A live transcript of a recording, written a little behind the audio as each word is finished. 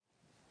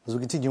As we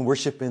continue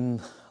worship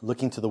and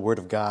looking to the Word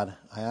of God,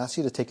 I ask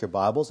you to take your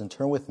Bibles and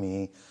turn with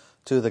me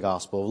to the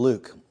Gospel of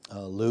Luke.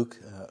 Luke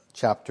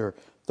chapter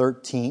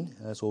 13,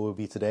 that's what we'll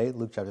be today.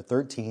 Luke chapter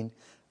 13,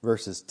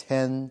 verses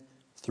 10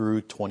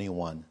 through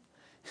 21.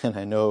 And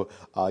I know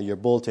your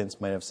bulletins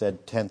might have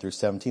said 10 through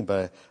 17,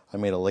 but I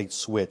made a late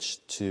switch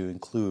to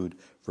include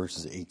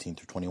verses 18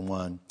 through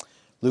 21.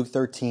 Luke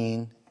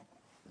chapter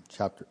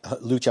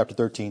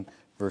 13,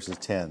 verses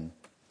 10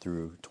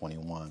 through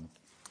 21.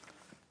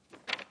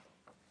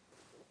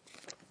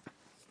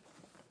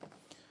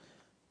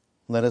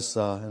 Let us,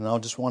 and I'll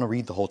just want to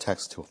read the whole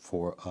text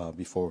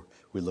before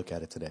we look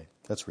at it today.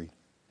 Let's read.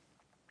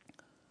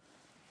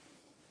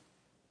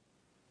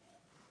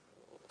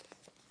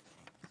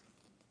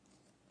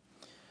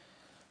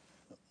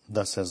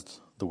 Thus says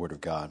the word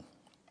of God.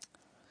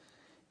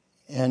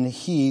 And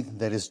he,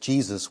 that is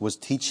Jesus, was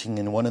teaching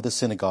in one of the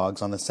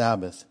synagogues on the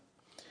Sabbath.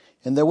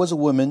 And there was a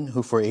woman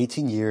who for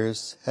 18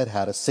 years had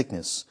had a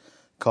sickness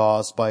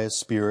caused by a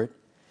spirit,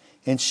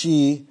 and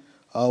she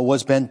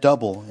was bent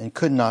double and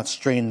could not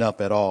straighten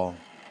up at all.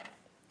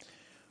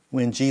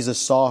 When Jesus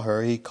saw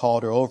her, he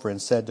called her over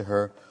and said to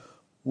her,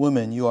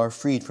 "Woman, you are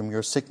freed from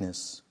your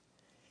sickness."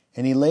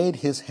 And he laid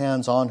his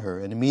hands on her,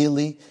 and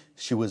immediately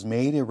she was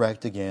made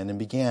erect again and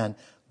began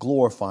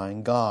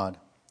glorifying God.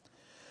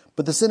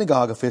 But the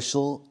synagogue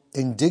official,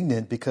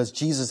 indignant because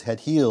Jesus had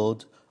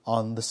healed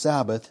on the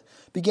Sabbath,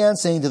 began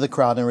saying to the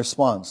crowd in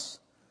response,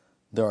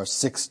 "There are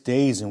 6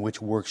 days in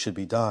which work should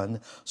be done,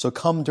 so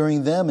come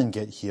during them and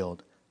get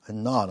healed,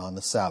 and not on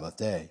the Sabbath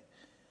day."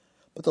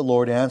 But the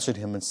Lord answered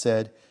him and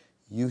said,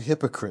 "You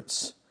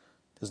hypocrites,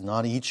 does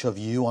not each of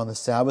you on the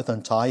Sabbath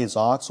untie his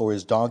ox or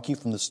his donkey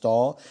from the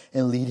stall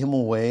and lead him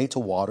away to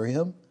water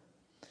him?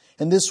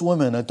 And this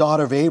woman, a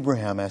daughter of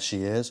Abraham as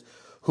she is,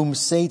 whom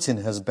Satan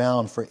has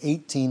bound for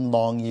 18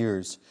 long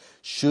years,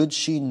 should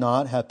she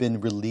not have been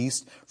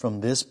released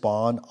from this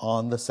bond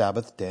on the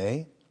Sabbath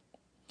day?"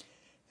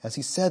 As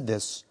he said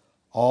this,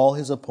 all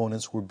his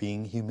opponents were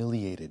being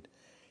humiliated,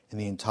 and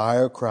the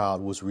entire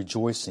crowd was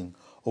rejoicing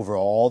over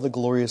all the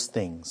glorious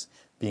things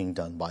being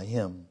done by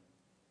him.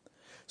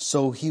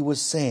 So he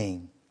was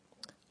saying,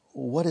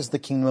 "What is the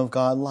kingdom of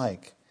God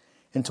like?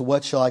 And to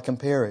what shall I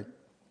compare it?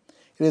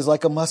 It is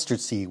like a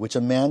mustard seed, which a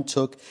man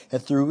took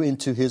and threw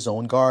into his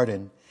own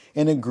garden.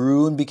 And it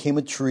grew and became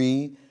a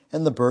tree,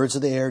 and the birds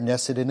of the air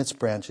nested in its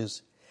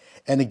branches."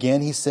 And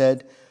again he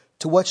said,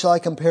 "To what shall I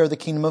compare the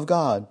kingdom of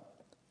God?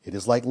 It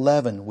is like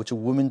leaven, which a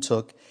woman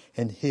took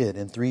and hid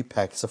in 3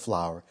 pecks of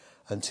flour,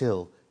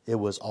 until it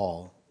was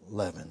all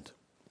leavened."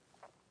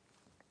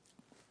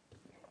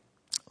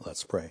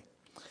 Let's pray.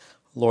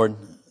 Lord,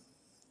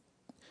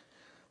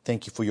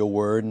 thank you for your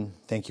word, and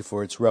thank you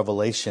for its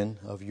revelation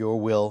of your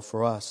will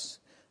for us.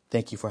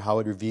 Thank you for how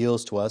it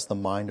reveals to us the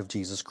mind of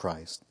Jesus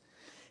Christ.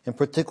 And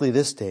particularly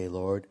this day,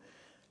 Lord,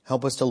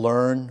 help us to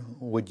learn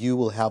what you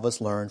will have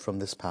us learn from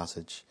this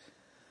passage.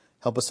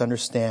 Help us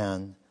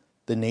understand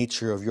the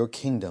nature of your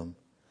kingdom,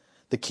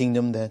 the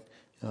kingdom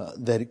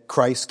that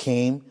Christ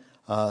came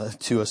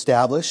to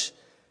establish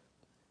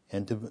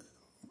and to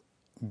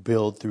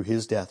build through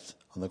his death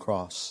on the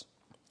cross.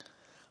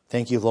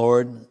 Thank you,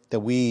 Lord,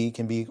 that we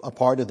can be a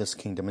part of this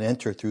kingdom and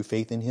enter through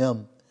faith in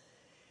him.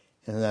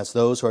 And as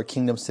those who are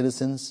kingdom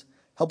citizens,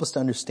 help us to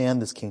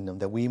understand this kingdom,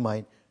 that we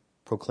might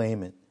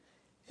proclaim it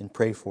and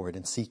pray for it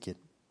and seek it.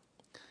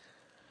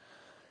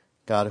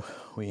 God,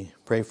 we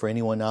pray for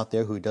anyone out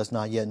there who does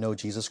not yet know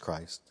Jesus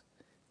Christ.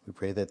 We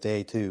pray that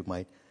they too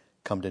might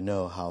come to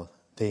know how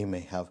they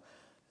may have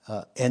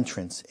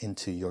entrance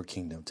into your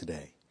kingdom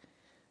today.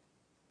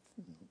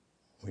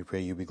 We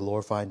pray you be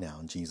glorified now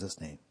in Jesus'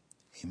 name.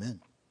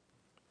 Amen.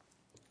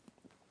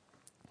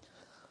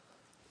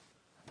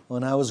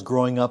 When I was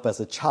growing up as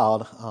a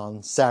child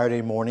on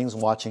Saturday mornings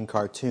watching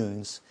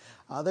cartoons,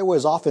 there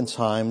was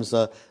oftentimes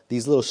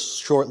these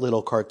short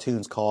little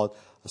cartoons called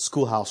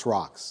Schoolhouse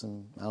Rocks.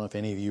 And I don't know if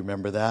any of you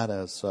remember that,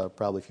 as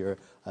probably if you're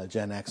a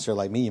Gen Xer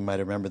like me, you might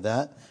remember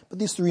that. But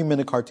these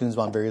 3-minute cartoons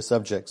on various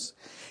subjects.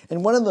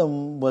 And one of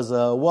them was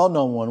a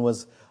well-known one,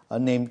 was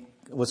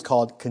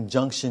called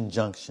Conjunction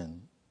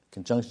Junction.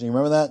 Conjunction, you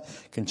remember that?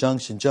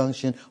 Conjunction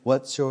Junction,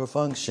 what's your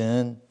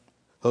function?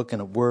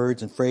 Hooking up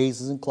words and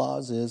phrases and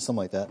clauses, something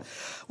like that.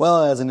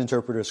 Well, as an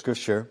interpreter of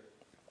Scripture,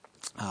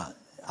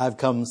 I've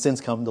since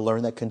come to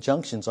learn that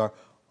conjunctions are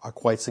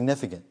quite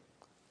significant.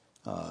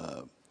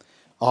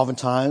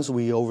 Oftentimes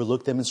we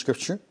overlook them in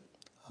Scripture,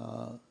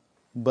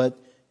 but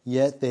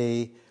yet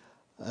they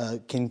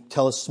can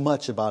tell us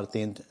much about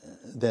it,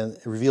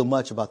 reveal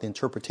much about the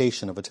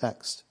interpretation of a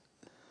text.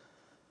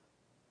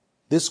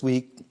 This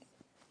week,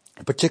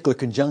 a particular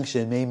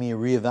conjunction made me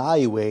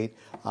reevaluate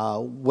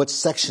what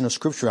section of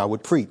Scripture I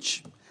would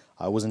preach.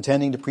 I was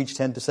intending to preach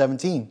 10 to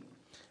 17.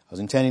 I was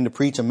intending to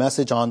preach a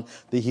message on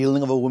the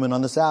healing of a woman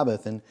on the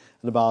Sabbath and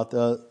about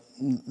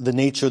the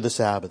nature of the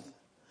Sabbath.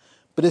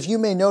 But if you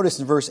may notice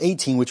in verse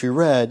 18, which we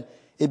read,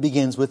 it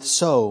begins with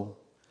so.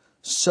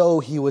 So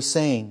he was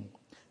saying.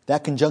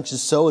 That conjunction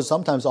so is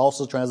sometimes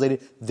also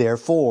translated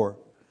therefore.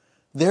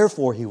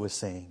 Therefore he was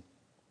saying.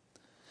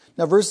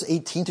 Now, verses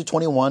 18 to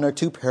 21 are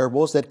two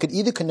parables that could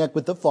either connect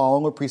with the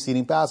following or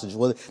preceding passage.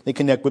 Well, they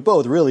connect with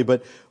both, really,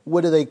 but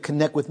what do they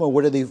connect with more?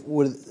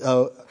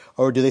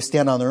 Or do they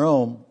stand on their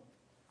own?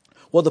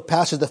 Well, the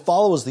passage that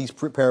follows these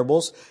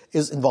parables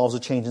involves a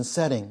change in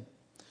setting.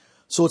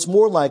 So it's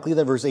more likely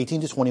that verse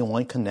 18 to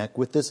 21 connect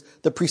with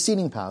the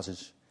preceding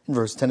passage in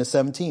verse 10 to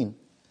 17.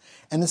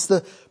 And it's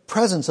the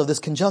presence of this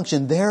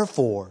conjunction,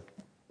 therefore.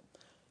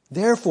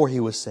 Therefore, he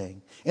was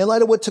saying. In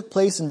light of what took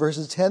place in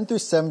verses 10 through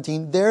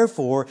 17,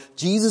 therefore,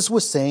 Jesus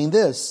was saying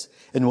this.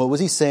 And what was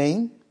he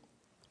saying?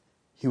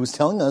 He was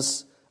telling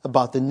us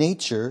about the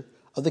nature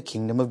of the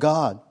kingdom of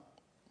God.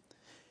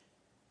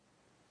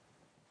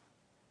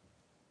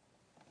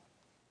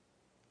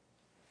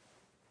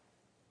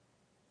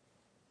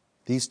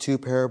 These two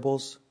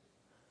parables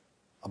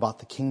about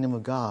the kingdom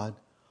of God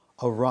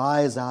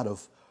arise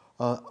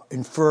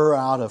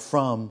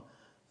from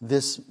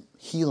this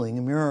healing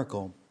and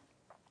miracle.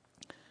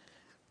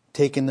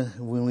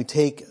 When we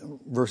take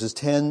verses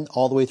 10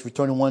 all the way through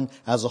 21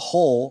 as a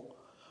whole,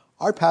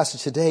 our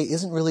passage today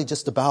isn't really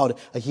just about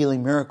a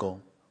healing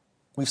miracle.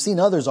 We've seen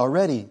others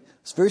already.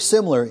 It's very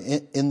similar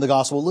in the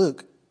Gospel of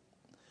Luke.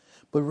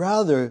 But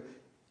rather,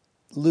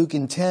 Luke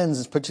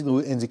intends,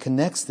 particularly, and he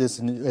connects this,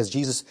 and as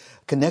Jesus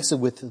connects it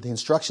with the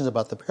instructions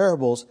about the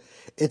parables,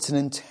 it's an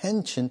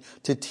intention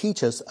to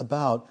teach us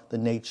about the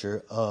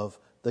nature of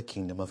the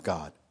kingdom of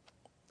God.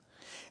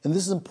 And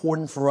this is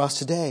important for us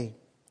today,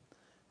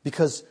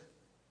 because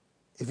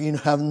if you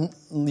haven't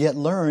yet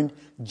learned,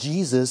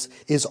 Jesus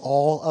is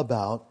all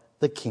about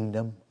the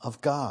kingdom of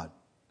God.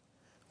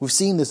 We've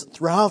seen this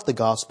throughout the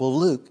Gospel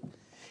of Luke.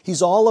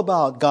 He's all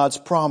about God's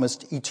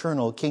promised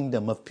eternal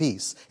kingdom of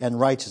peace and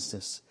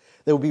righteousness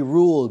that will be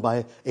ruled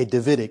by a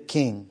Davidic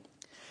king.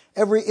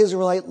 Every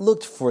Israelite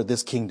looked for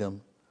this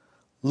kingdom.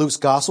 Luke's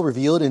gospel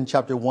revealed in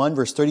chapter 1,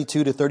 verse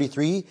 32 to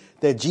 33,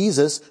 that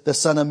Jesus, the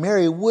son of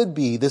Mary, would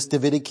be this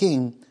Davidic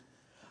king,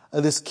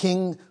 this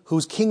king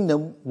whose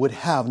kingdom would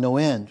have no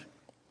end.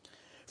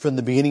 From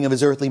the beginning of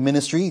his earthly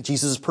ministry,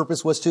 Jesus'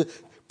 purpose was to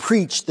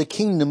preach the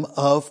kingdom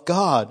of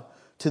God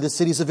to the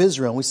cities of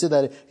Israel. We see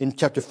that in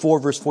chapter 4,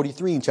 verse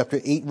 43, in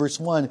chapter 8, verse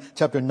 1,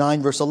 chapter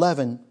 9, verse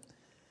 11.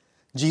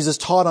 Jesus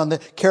taught on the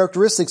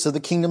characteristics of the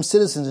kingdom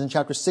citizens in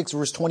chapter 6,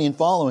 verse 20 and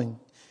following.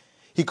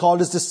 He called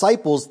his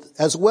disciples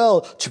as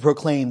well to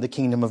proclaim the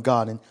kingdom of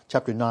God in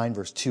chapter 9,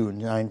 verse 2 and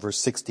 9, verse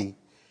 60.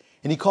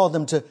 And he called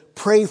them to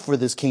pray for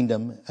this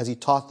kingdom as he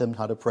taught them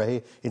how to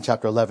pray in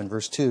chapter 11,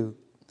 verse 2.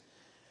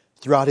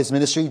 Throughout his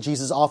ministry,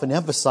 Jesus often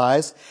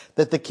emphasized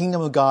that the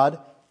kingdom of God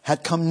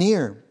had come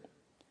near.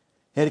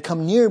 It had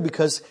come near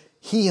because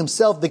he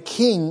himself, the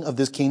king of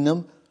this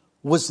kingdom,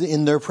 was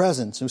in their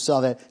presence. We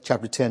saw that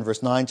chapter 10,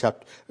 verse 9,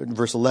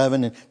 verse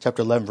 11, and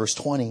chapter 11, verse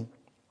 20.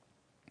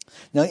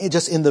 Now,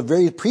 just in the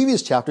very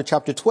previous chapter,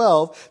 chapter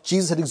 12,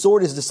 Jesus had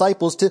exhorted his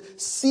disciples to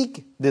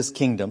seek this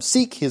kingdom,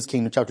 seek his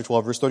kingdom, chapter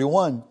 12, verse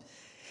 31.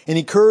 And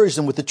encouraged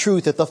them with the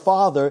truth that the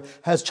Father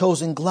has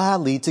chosen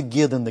gladly to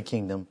give them the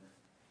kingdom,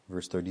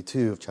 verse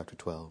 32 of chapter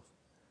 12.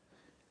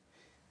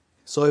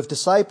 So if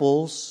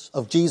disciples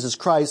of Jesus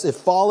Christ, if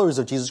followers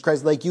of Jesus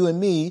Christ like you and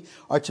me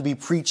are to be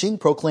preaching,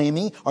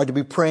 proclaiming, are to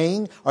be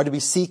praying, are to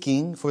be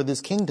seeking for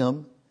this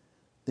kingdom,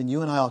 then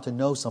you and I ought to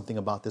know something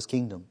about this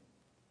kingdom.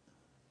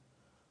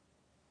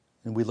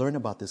 And we learn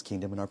about this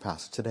kingdom in our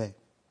passage today.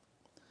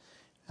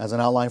 As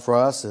an outline for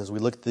us, as we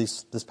look at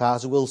this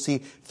passage, we'll see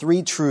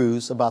three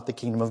truths about the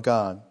kingdom of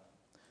God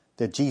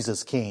that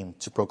Jesus came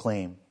to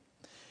proclaim.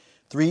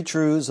 Three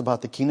truths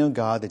about the kingdom of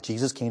God that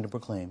Jesus came to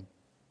proclaim.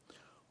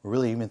 Or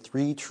really even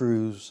three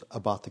truths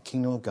about the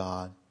kingdom of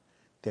God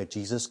that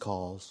Jesus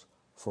calls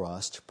for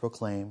us to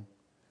proclaim,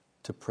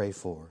 to pray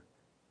for,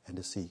 and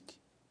to seek.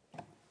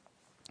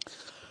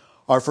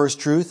 Our first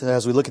truth,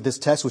 as we look at this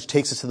text, which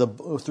takes us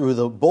through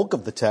the bulk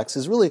of the text,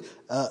 is really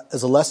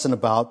is a lesson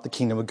about the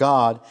kingdom of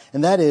God,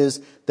 and that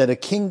is that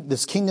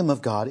this kingdom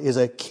of God is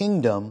a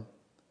kingdom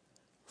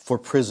for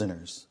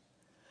prisoners.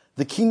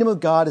 The kingdom of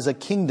God is a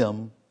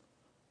kingdom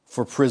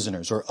for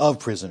prisoners, or of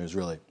prisoners,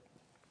 really.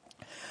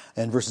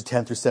 And verses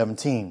 10 through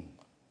 17.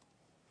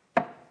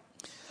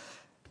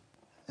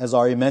 As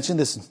already mentioned,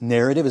 this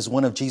narrative is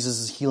one of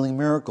Jesus' healing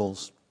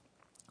miracles.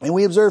 And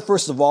we observe,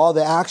 first of all,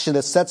 the action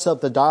that sets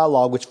up the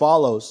dialogue which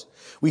follows.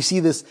 We see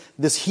this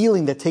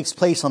healing that takes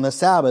place on the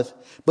Sabbath.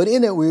 But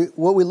in it,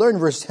 what we learn in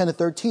verses 10 to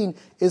 13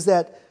 is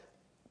that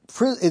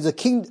the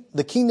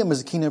kingdom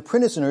is a kingdom of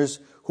prisoners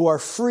who are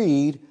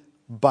freed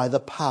by the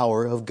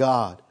power of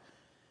God.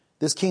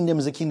 This kingdom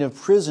is a kingdom of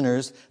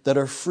prisoners that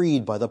are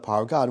freed by the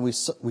power of God.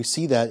 We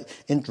see that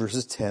in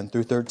verses 10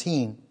 through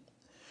 13,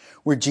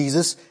 where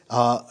Jesus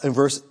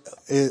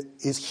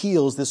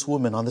heals this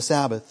woman on the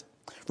Sabbath.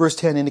 Verse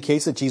 10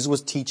 indicates that Jesus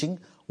was teaching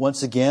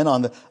once again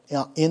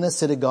in a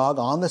synagogue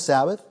on the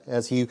Sabbath,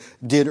 as he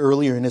did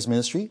earlier in his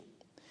ministry.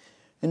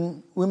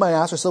 And we might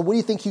ask ourselves, what do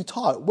you think he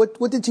taught?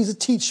 What did Jesus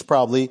teach,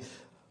 probably?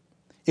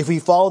 If we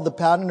followed the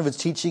pattern of his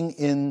teaching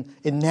in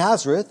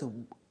Nazareth,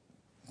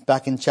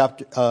 back in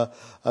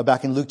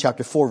Luke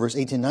chapter 4, verse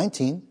 18 and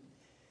 19,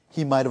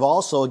 He might have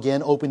also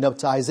again opened up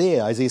to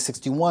Isaiah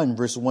 61,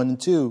 verses 1 and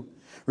 2.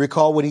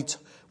 Recall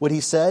what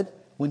he said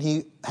when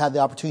he had the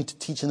opportunity to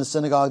teach in the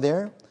synagogue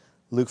there?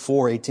 Luke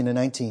 4, 18 and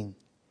 19.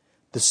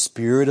 The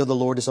Spirit of the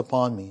Lord is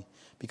upon me,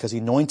 because he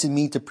anointed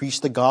me to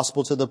preach the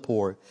gospel to the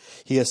poor.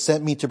 He has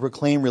sent me to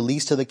proclaim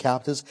release to the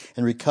captives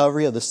and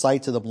recovery of the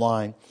sight to the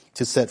blind,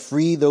 to set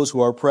free those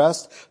who are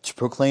oppressed, to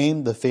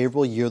proclaim the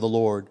favorable year of the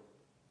Lord.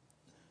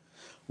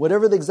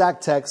 Whatever the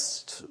exact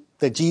text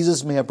that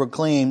Jesus may have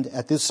proclaimed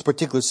at this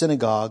particular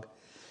synagogue,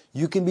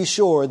 you can be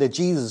sure that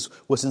Jesus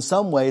was in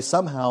some way,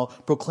 somehow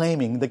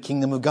proclaiming the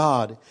kingdom of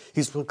God.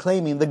 He's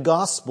proclaiming the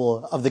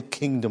gospel of the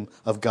kingdom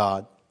of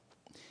God.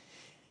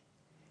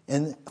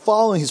 And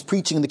following his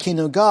preaching in the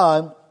kingdom of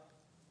God,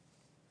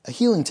 a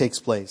healing takes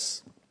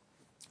place.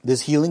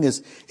 This healing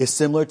is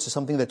similar to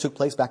something that took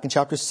place back in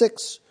chapter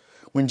 6,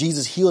 when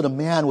Jesus healed a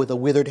man with a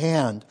withered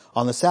hand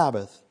on the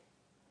Sabbath.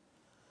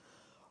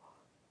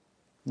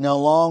 Now,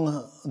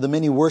 among the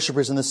many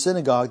worshipers in the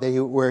synagogue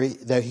where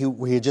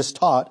he had just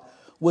taught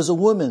was a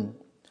woman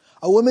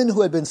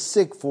who had been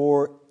sick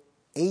for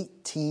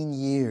 18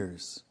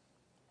 years.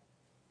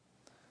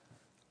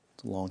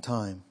 It's a long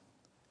time.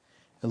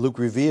 And Luke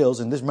reveals,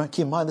 and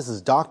keep in mind, this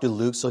is Dr.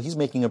 Luke, so he's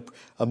making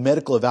a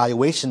medical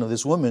evaluation of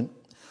this woman.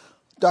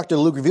 Dr.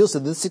 Luke reveals that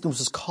this sickness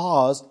was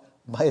caused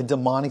by a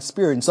demonic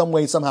spirit. In some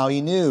way, somehow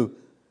he knew.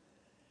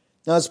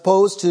 Now, as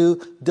opposed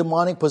to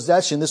demonic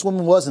possession, this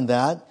woman wasn't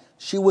that.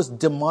 She was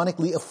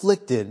demonically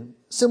afflicted,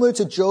 similar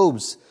to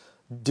Job's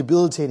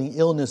debilitating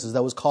illnesses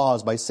that was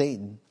caused by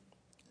Satan.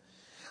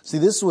 See,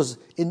 this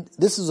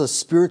is a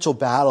spiritual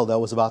battle that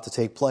was about to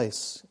take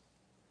place.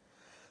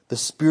 The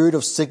spirit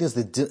of sickness,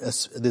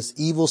 this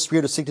evil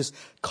spirit of sickness,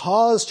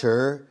 caused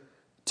her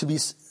to be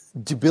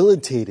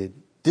debilitated,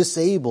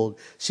 disabled.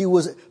 She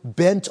was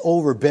bent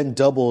over, bent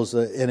double as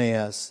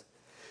NAS.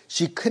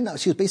 She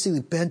was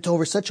basically bent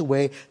over such a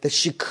way that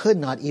she could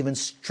not even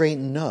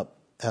straighten up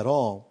at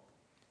all.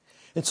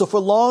 And so for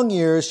long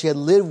years, she had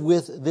lived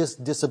with this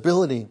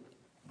disability.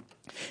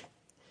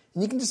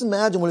 And you can just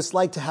imagine what it's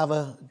like to have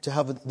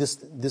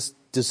this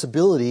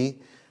disability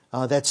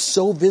that's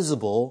so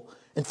visible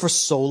and for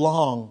so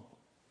long.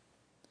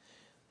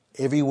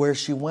 Everywhere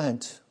she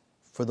went,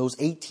 for those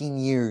 18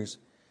 years,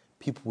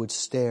 people would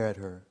stare at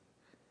her.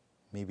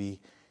 Maybe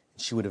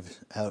she would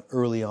have,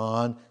 early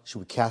on, she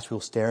would catch people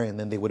staring, and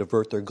then they would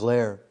avert their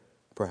glare,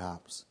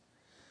 perhaps.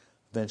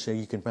 Eventually,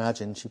 you can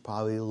imagine, she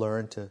probably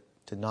learned to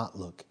not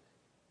look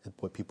at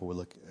what people were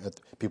looking at,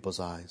 people's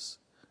eyes.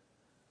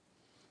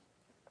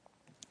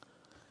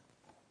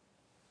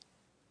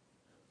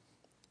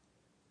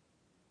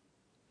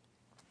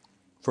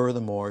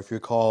 Furthermore, if you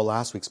recall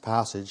last week's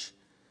passage,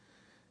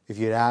 if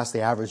you had asked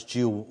the average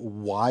Jew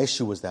why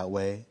she was that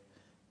way,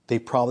 they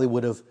probably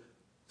would have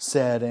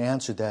said and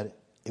answered that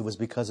it was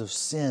because of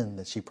sin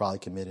that she probably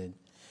committed.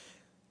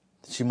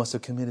 She must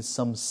have committed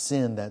some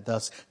sin that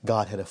thus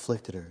God had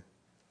afflicted her.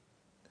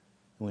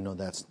 We know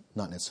that's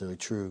not necessarily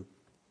true.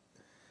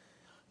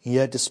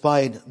 Yet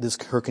despite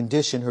her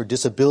condition, her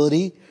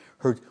disability,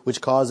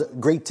 which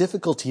caused great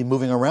difficulty in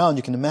moving around,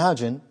 you can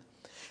imagine,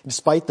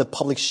 despite the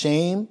public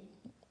shame,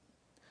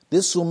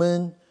 this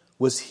woman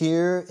was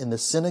here in the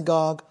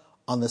synagogue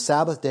on the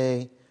Sabbath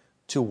day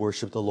to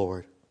worship the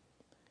Lord.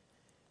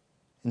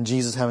 And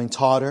Jesus, having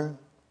taught her,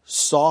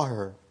 saw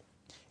her,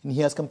 and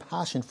he has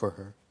compassion for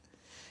her.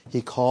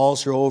 He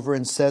calls her over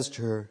and says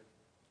to her,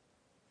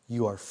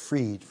 "You are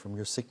freed from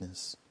your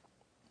sickness."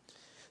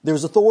 There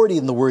is authority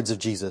in the words of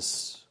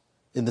Jesus,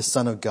 in the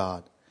Son of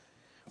God.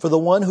 For the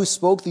one who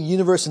spoke the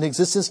universe into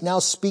existence now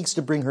speaks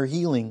to bring her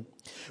healing.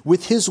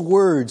 With his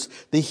words,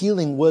 the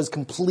healing was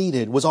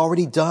completed, was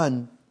already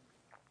done.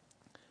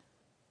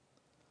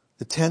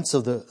 The tense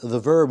of the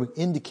verb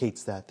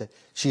indicates that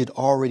she had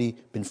already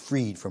been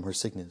freed from her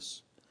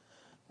sickness.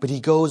 But he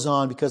goes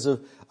on because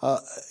of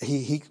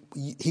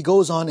he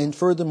goes on and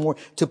furthermore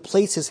to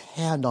place his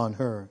hand on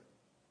her.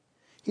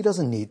 He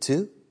doesn't need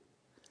to,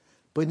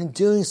 but in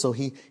doing so,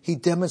 he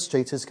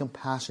demonstrates his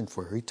compassion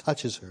for her. He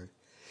touches her.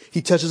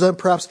 He touches her, and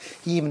perhaps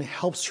he even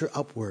helps her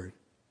upward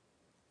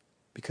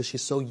because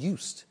she's so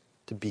used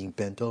to being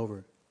bent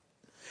over.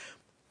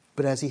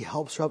 But as he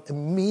helps her up,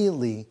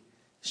 immediately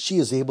she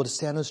is able to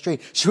stand on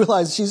straight. She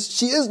realizes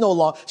she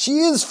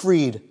is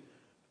freed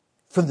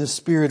from the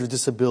spirit of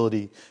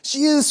disability.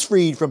 She is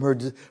freed from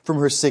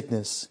her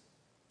sickness.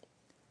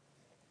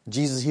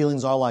 Jesus'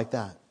 healings are like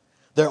that.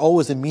 They're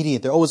always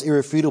immediate. They're always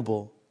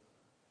irrefutable.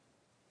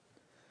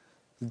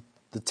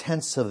 The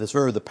tense of this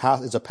verb,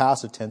 is a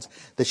passive tense,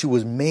 that she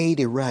was made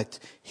erect,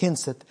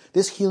 hints that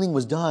this healing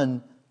was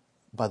done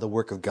by the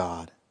work of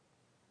God.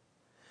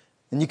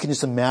 And you can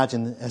just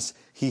imagine as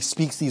he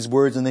speaks these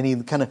words and then he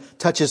kind of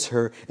touches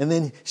her and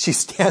then she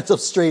stands up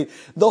straight.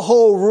 The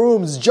whole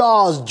room's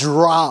jaws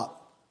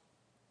drop.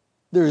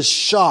 There's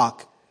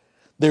shock.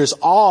 There's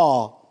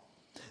awe.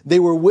 They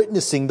were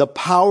witnessing the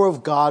power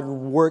of God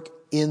work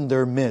in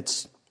their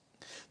midst.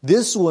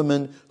 This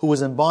woman who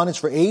was in bondage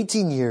for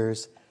 18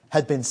 years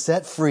had been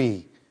set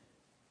free.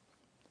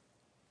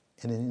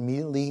 And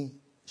immediately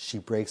she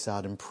breaks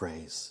out in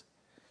praise.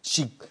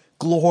 She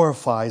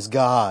glorifies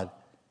God.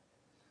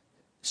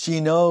 She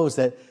knows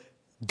that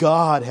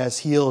God has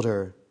healed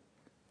her.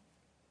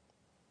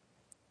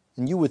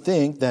 And you would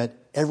think that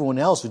everyone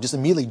else would just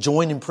immediately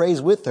join in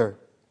praise with her.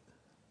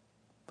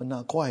 But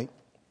not quite.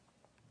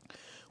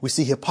 We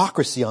see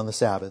hypocrisy on the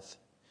Sabbath.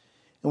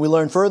 And we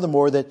learn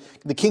furthermore that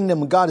the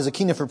kingdom of God is a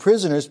kingdom for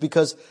prisoners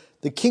because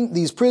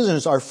these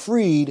prisoners are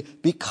freed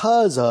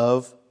because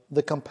of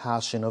the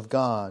compassion of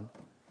God.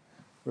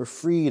 We're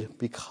freed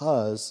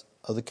because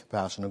of the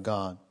compassion of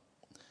God.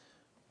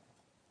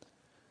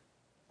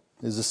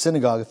 There's a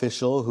synagogue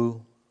official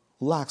who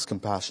lacks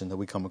compassion that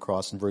we come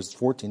across in verses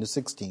 14 to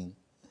 16.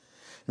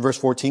 In verse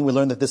 14, we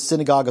learn that this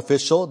synagogue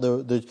official,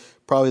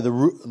 probably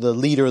the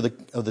leader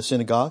of the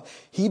synagogue,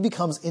 he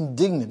becomes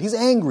indignant. He's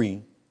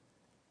angry.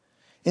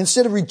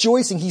 Instead of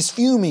rejoicing, he's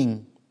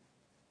fuming.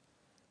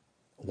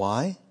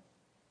 Why?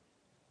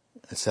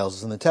 It tells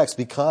us in the text,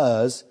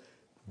 because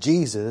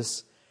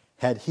Jesus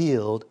had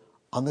healed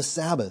on the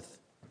Sabbath.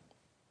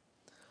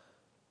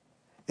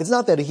 It's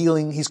not that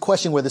he's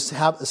questioning where this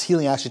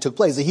healing actually took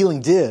place. The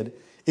healing did.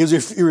 It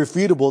was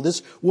irrefutable.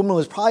 This woman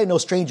was probably no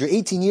stranger.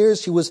 18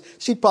 years,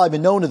 she'd probably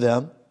been known to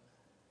them.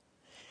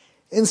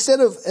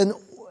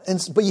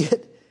 But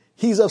yet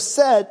he's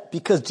upset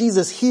because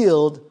Jesus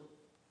healed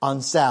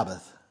on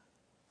Sabbath.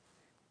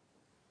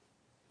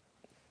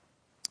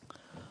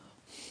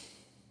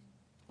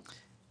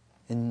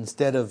 And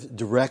instead of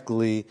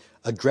directly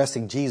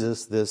addressing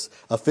Jesus, this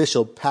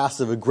official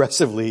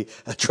passive-aggressively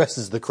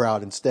addresses the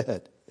crowd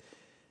instead.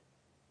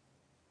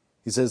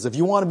 He says, if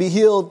you want to be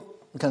healed,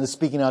 I'm kind of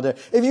speaking out there,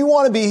 if you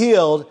want to be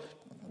healed,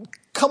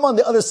 come on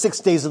the other 6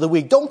 days of the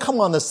week. Don't come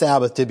on the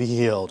Sabbath to be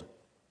healed.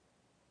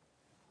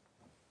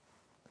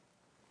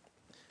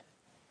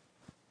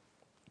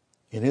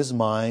 In his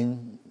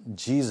mind,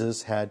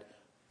 Jesus had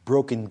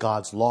broken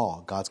God's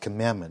law, God's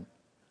commandment,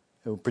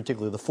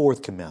 particularly the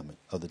fourth commandment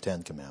of the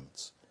 10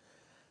 commandments.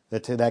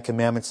 That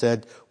commandment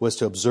said was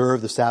to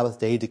observe the Sabbath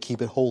day to keep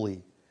it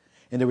holy.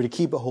 And they were to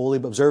keep it holy,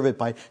 but observe it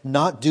by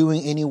not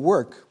doing any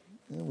work.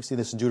 We see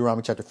this in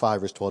Deuteronomy chapter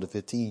 5, verse 12 to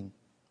 15.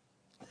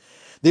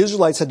 The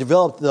Israelites had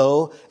developed,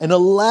 though, an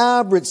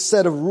elaborate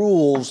set of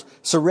rules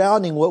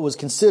surrounding what was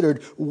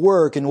considered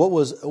work and what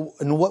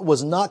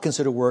was not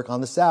considered work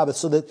on the Sabbath,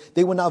 so that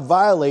they would not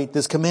violate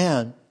this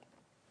command.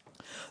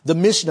 The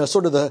Mishnah,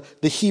 sort of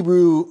the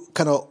Hebrew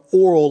kind of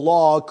oral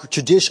law,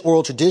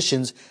 oral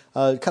traditions,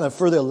 kind of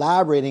further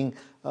elaborating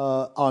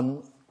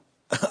on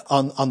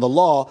the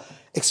law,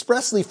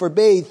 expressly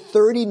forbade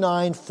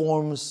 39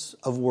 forms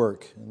of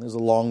work. And there's a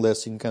long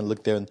list. You can kind of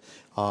look there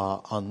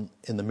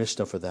in the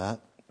Mishnah for that.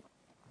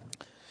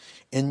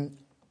 And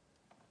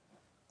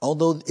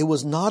although it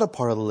was not a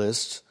part of the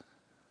list,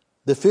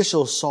 the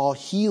officials saw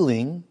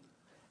healing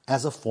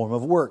as a form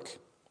of work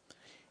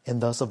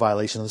and thus a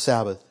violation of the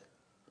Sabbath.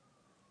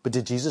 But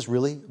did Jesus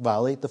really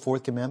violate the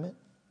fourth commandment?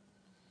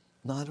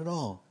 Not at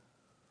all.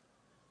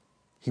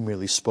 He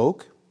merely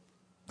spoke.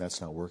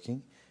 That's not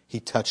working. He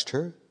touched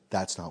her.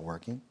 That's not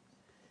working.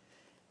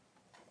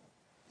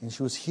 And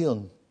she was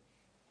healed.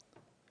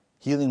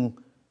 Healing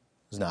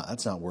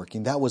that's not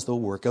working. That was the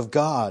work of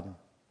God.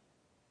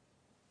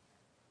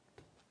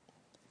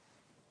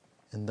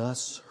 And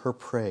thus her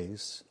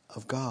praise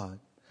of God.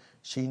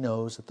 She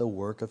knows that the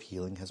work of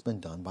healing has been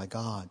done by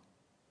God.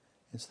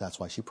 And so that's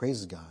why she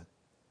praises God.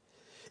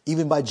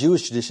 Even by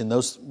Jewish tradition,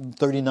 those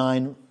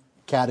 39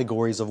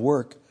 categories of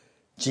work,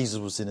 Jesus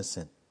was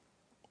innocent.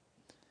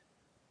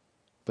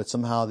 But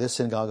somehow this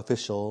synagogue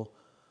official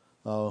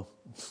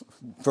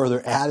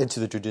further added to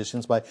the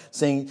traditions by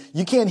saying,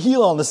 you can't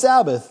heal on the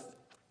Sabbath.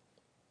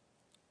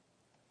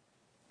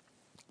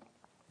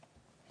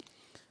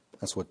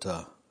 That's what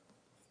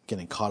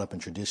getting caught up in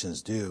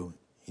traditions do.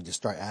 You just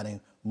start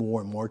adding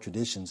more and more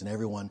traditions, and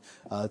everyone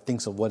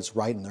thinks of what's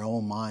right in their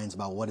own minds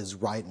about what is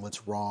right and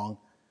what's wrong.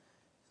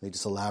 They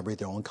just elaborate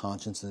their own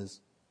consciences.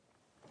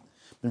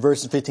 In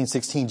verses 15,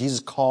 16, Jesus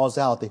calls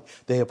out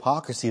the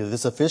hypocrisy of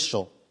this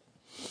official.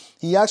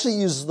 He actually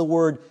uses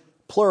the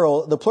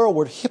plural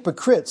word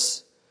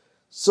hypocrites.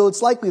 So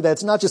it's likely that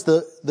it's not just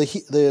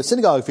the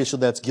synagogue official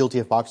that's guilty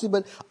of hypocrisy,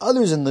 but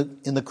others in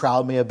the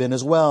crowd may have been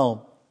as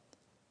well.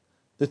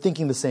 They're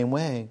thinking the same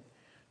way.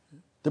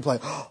 They're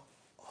like, oh,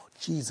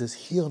 Jesus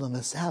healed on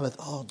the Sabbath.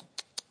 Oh,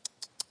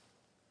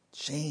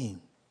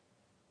 shame.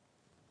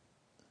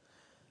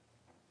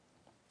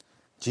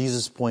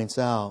 Jesus points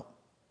out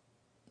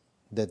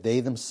that they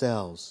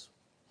themselves,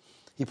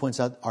 he points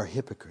out, are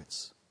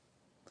hypocrites.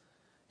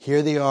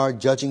 Here they are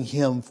judging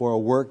him for a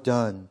work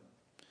done,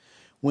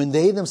 when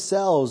they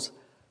themselves,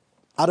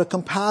 out of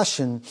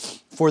compassion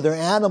for their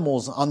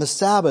animals on the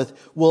Sabbath,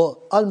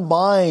 will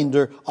unbind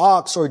their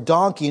ox or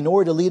donkey in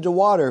order to lead to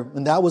water.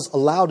 And that was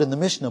allowed in the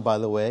Mishnah, by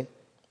the way.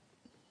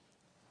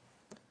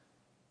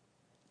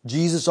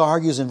 Jesus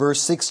argues in verse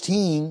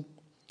 16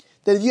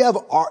 that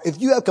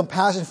if you have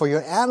compassion for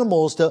your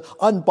animals to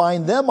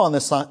unbind them on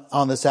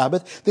the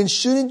Sabbath, then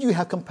shouldn't you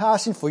have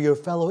compassion for your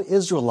fellow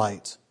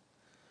Israelite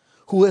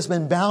who has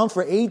been bound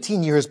for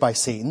 18 years by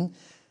Satan?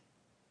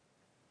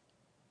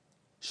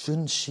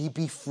 Shouldn't she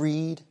be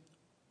freed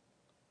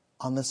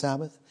on the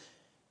Sabbath?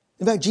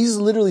 In fact, Jesus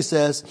literally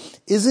says,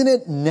 isn't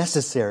it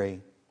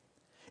necessary?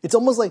 It's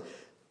almost like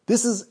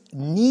this is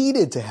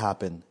needed to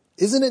happen.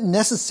 Isn't it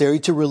necessary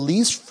to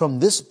release from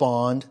this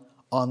bond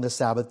on the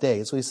Sabbath day?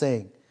 That's what he's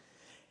saying.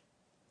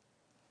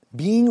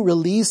 Being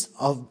released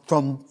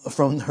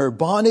from her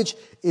bondage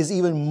is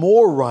even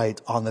more right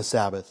on the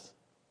Sabbath.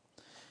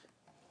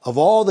 Of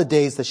all the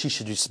days that she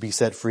should be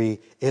set free,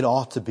 it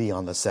ought to be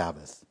on the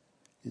Sabbath.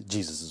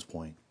 Jesus'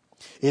 point.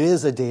 It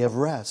is a day of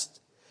rest.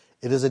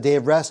 It is a day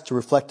of rest to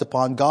reflect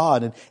upon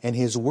God and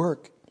His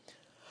work.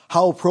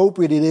 How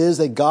appropriate it is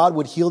that God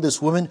would heal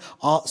this woman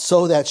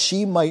so that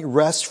she might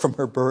rest from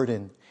her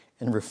burden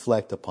and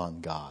reflect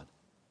upon God.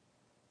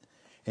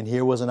 And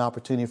here was an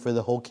opportunity for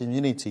the whole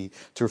community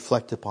to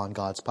reflect upon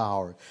God's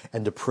power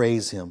and to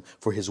praise Him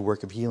for His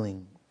work of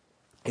healing.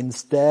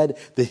 Instead,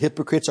 the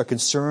hypocrites are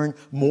concerned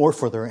more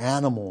for their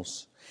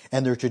animals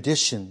and their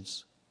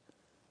traditions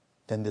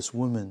than this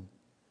woman,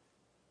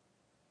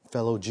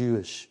 fellow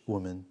Jewish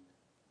woman,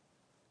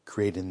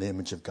 created in the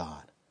image of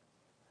God.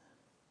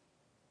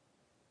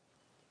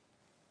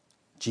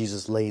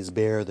 Jesus lays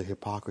bare the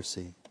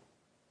hypocrisy.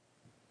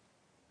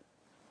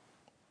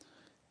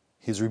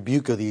 His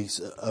rebuke of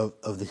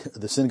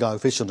the synagogue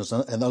officials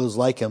and others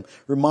like him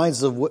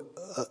reminds us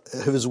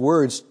of his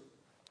words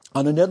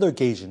on another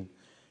occasion,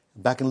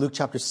 back in Luke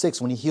chapter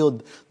 6, when he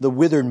healed the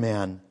withered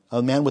man,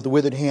 a man with a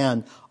withered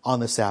hand on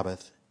the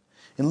Sabbath.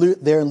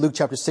 There in Luke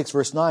chapter 6,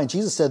 verse 9,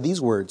 Jesus said these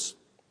words,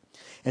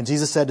 "And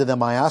Jesus said to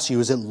them, I ask you,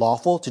 is it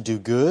lawful to do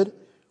good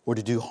or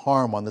to do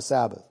harm on the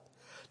Sabbath?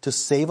 To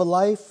save a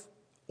life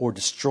or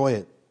destroy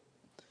it?"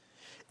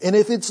 And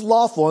if it's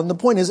lawful, and the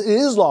point is, it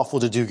is lawful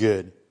to do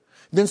good,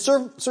 then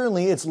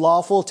certainly it's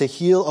lawful to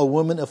heal a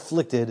woman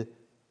afflicted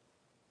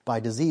by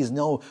disease.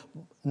 No,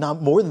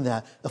 not more than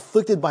that.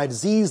 Afflicted by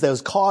disease that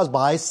was caused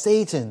by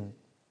Satan.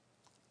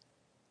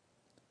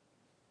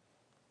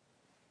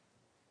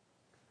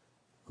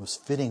 It was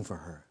fitting for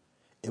her.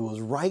 It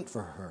was right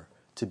for her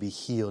to be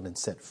healed and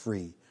set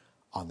free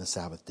on the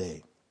Sabbath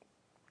day.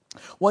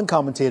 One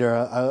commentator,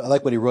 I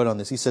like what he wrote on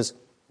this. He says,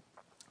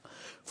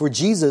 for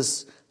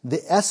Jesus,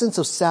 the essence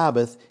of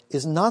Sabbath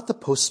is not the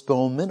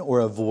postponement or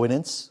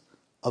avoidance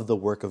of the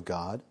work of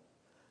God,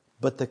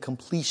 but the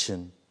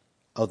completion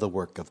of the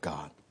work of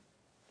God.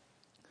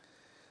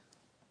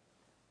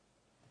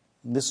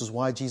 And this is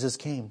why Jesus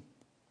came,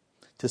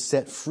 to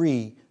set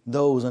free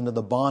those under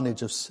the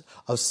bondage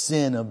of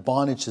sin, of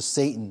bondage to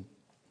Satan.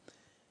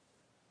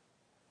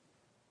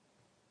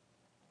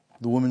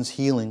 The woman's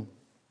healing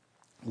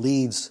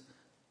leads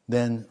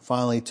then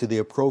finally to the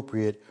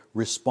appropriate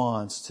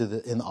response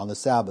on the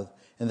Sabbath,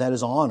 and that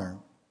is honor,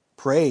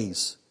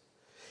 praise.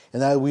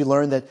 And that we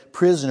learn that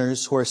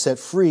prisoners who are set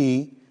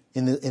free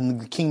in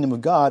the kingdom of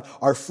God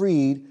are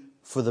freed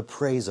for the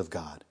praise of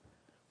God.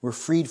 We're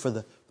freed for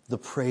the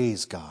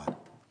praise God.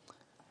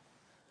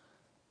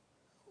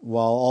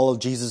 While all of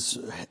Jesus'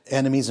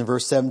 enemies in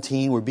verse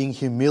 17 were being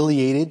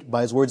humiliated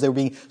by his words, they were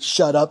being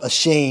shut up,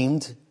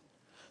 ashamed,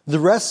 the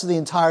rest of the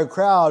entire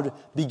crowd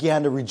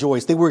began to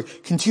rejoice. They were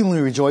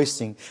continually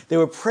rejoicing. They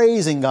were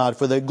praising God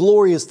for the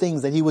glorious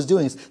things that he was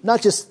doing.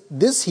 Not just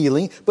this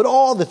healing, but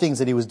all the things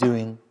that he was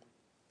doing.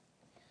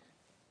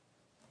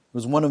 It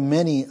was one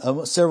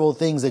of several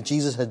things that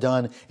Jesus had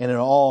done, and it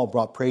all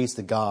brought praise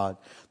to God.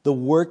 The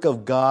work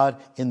of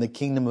God in the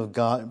kingdom of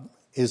God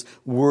is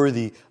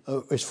worthy.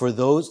 Is for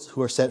those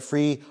who are set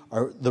free,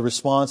 the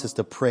response is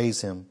to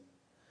praise him.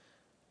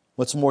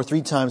 What's more,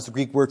 3 times the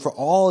Greek word for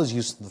all is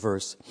used in the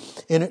verse.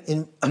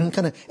 And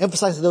kind of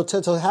emphasizing the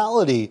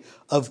totality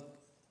of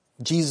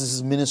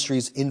Jesus'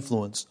 ministry's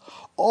influence.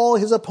 All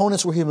his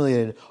opponents were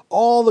humiliated.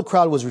 All the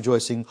crowd was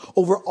rejoicing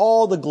over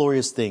all the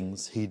glorious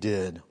things he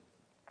did.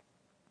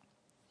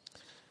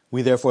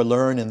 We therefore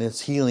learn in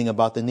this healing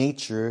about the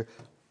nature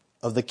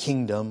of the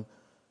kingdom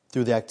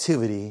through the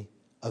activity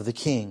of the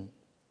king.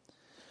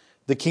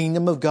 The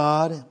kingdom of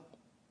God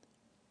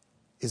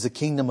is a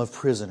kingdom of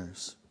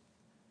prisoners.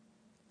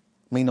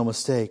 Make no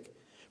mistake,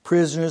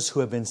 prisoners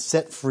who have been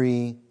set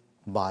free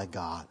by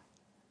God.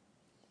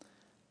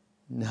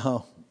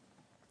 No,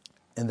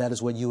 and that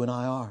is what you and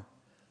I are,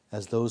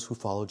 as those who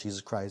follow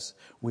Jesus Christ.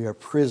 We are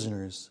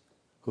prisoners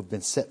who have been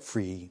set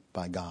free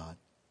by God.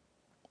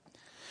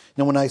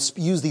 Now, when I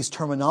use these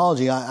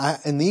terminology,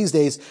 in these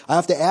days, I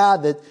have to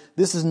add that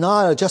this is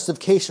not a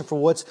justification for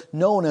what's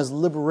known as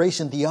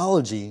liberation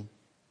theology.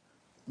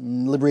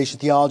 Liberation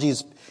theology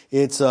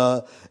is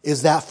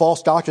that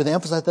false doctrine that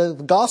emphasizes that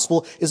the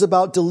gospel is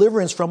about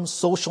deliverance from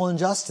social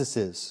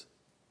injustices.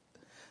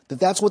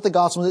 That's what the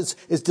gospel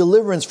is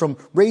deliverance from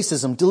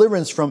racism,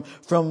 deliverance from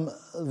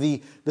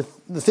the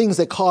things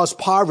that cause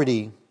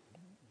poverty.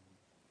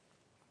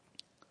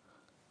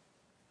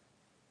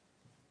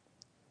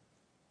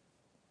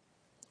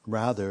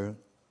 Rather,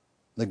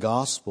 the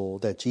gospel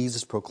that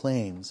Jesus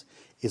proclaims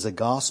is a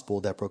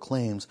gospel that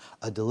proclaims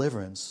a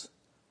deliverance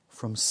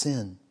from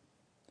sin.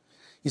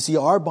 You see,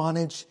 our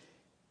bondage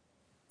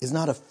is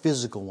not a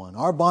physical one.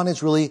 Our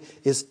bondage really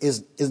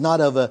is not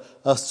of a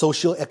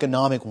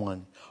socioeconomic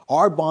one.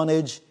 Our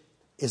bondage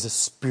is a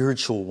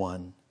spiritual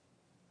one.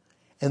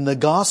 And the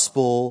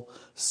gospel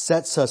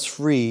sets us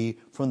free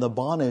from the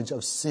bondage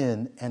of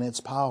sin and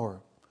its power.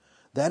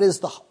 That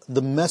is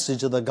the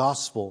message of the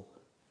gospel.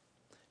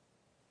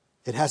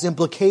 It has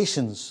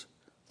implications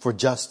for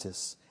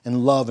justice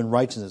and love and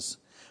righteousness.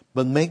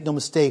 But make no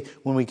mistake,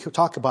 when we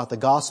talk about the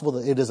gospel,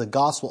 that it is a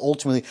gospel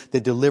ultimately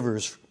that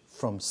delivers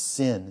from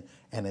sin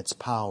and its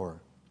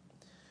power.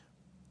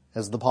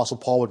 As the Apostle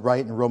Paul would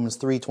write in Romans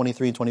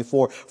 3:23 and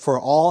 24, for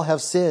all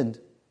have sinned.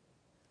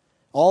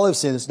 All have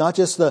sinned. It's not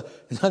just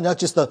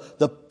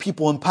the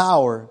people in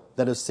power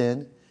that have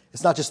sinned.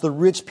 It's not just the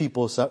rich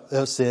people that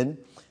have sinned.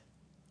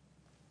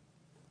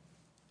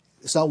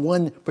 It's not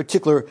one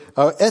particular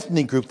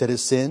ethnic group that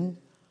has sinned.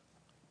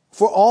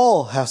 For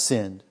all have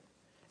sinned,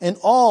 and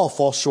all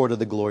fall short of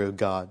the glory of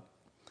God.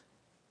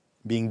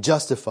 Being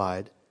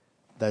justified,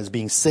 that is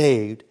being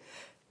saved,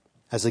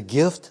 as a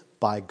gift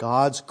by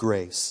God's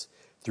grace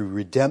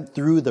through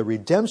the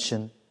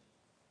redemption,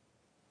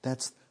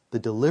 that's the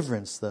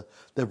deliverance,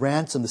 the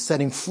ransom, the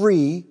setting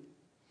free,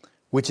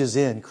 which is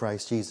in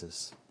Christ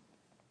Jesus.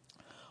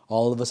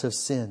 All of us have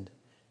sinned.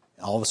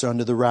 All of us are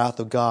under the wrath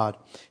of God,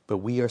 but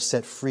we are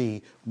set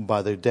free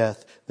by the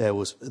death that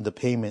was the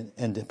payment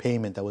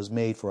that was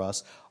made for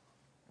us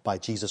by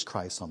Jesus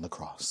Christ on the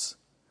cross.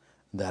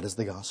 That is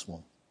the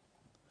gospel.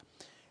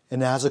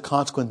 And as a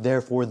consequence,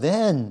 therefore,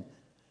 then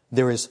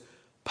there is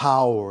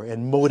power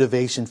and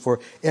motivation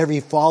for every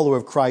follower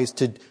of Christ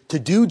to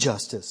do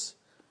justice,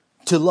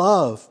 to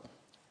love,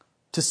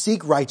 to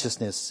seek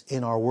righteousness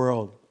in our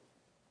world.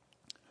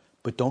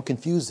 But don't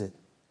confuse it.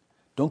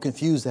 Don't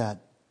confuse that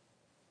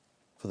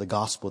for the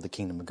gospel of the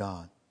kingdom of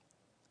God.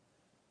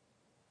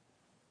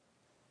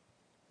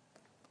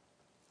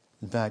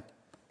 In fact,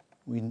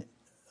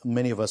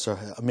 many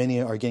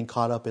are getting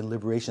caught up in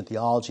liberation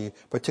theology,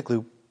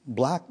 particularly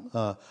black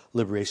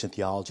liberation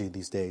theology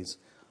these days.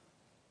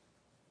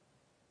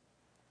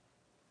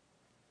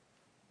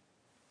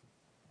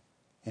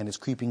 And it's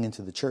creeping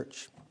into the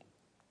church.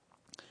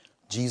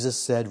 Jesus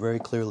said very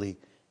clearly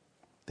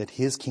that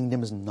his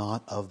kingdom is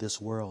not of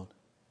this world.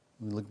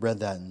 We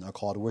read that in our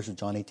call to worship,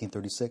 John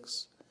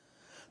 18:36.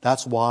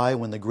 That's why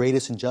when the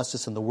greatest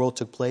injustice in the world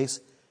took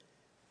place,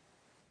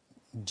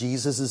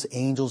 Jesus'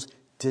 angels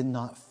did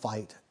not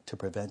fight to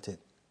prevent it.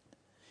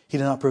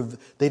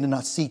 They did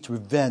not seek to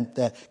prevent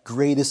that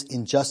greatest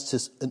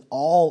injustice in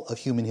all of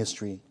human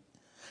history.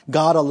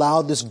 God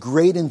allowed this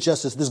great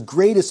injustice, this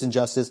greatest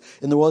injustice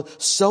in the world,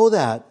 so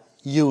that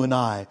you and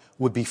I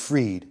would be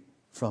freed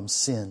from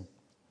sin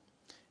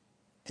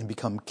and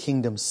become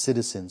kingdom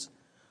citizens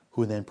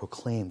who then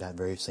proclaim that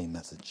very same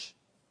message.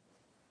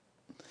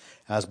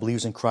 As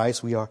believers in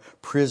Christ, we are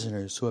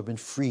prisoners who have been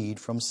freed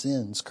from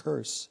sin's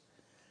curse,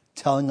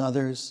 telling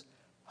others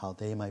how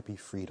they might be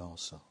freed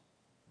also.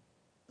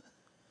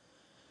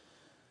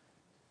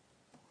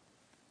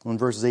 In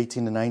verses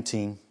 18 to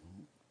 19,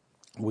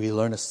 we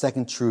learn a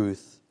second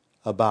truth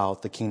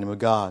about the kingdom of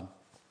God.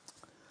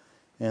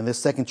 And this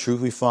second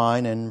truth we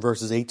find in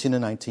verses 18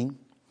 and 19.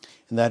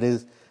 And that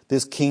is,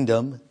 this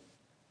kingdom,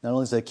 not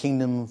only is it a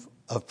kingdom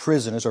of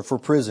prisoners or for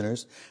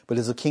prisoners, but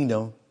is a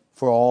kingdom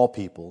for all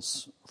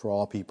peoples. For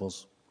all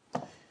peoples.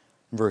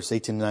 In verse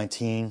 18 and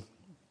 19,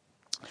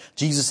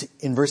 Jesus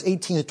in verse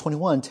 18 to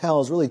 21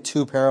 tells really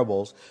two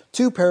parables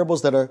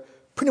that are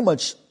pretty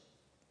much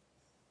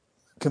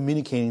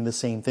communicating the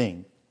same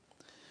thing.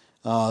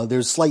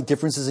 There's slight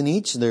differences in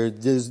each.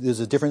 There's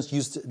a difference,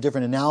 used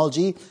different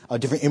analogy, a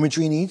different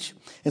imagery in each.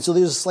 And so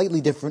there's a slightly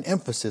different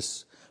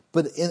emphasis.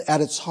 But at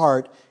its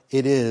heart,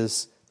 it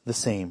is the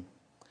same.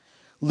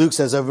 Luke's,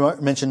 as I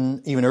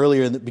mentioned even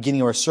earlier in the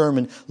beginning of our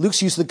sermon,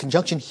 Luke's use of the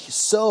conjunction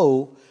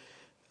so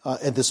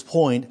at this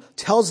point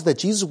tells us that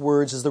Jesus'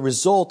 words is the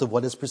result of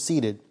what has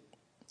preceded.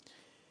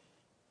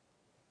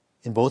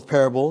 In both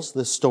parables,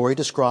 the story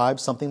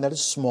describes something that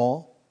is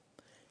small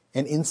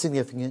and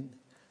insignificant,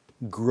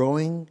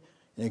 growing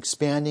and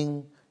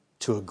expanding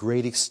to a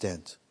great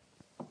extent.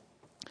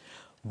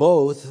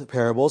 Both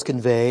parables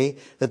convey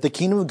that the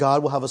kingdom of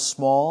God will have a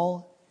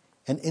small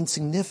and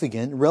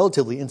insignificant,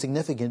 relatively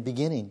insignificant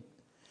beginning.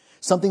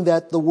 Something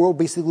that the world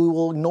basically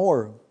will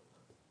ignore,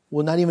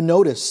 will not even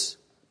notice.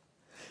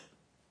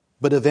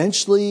 But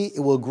eventually it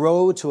will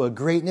grow to a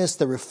greatness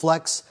that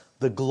reflects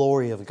the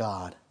glory of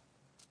God.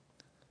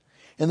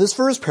 And this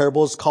first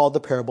parable is called the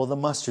parable of the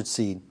mustard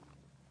seed.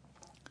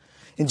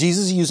 And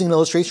Jesus is using an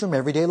illustration from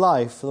everyday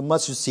life. The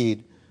mustard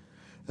seed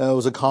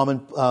was a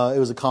common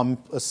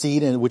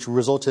seed, and which would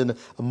result in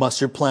a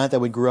mustard plant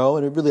that would grow,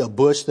 and really a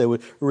bush that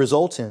would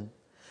result in.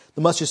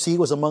 The mustard seed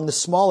was among the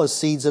smallest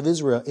seeds of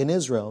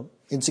Israel,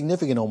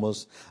 insignificant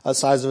almost, the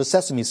size of a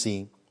sesame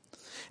seed.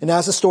 And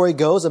as the story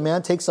goes, a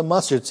man takes a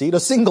mustard seed, a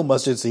single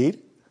mustard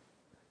seed,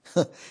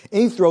 and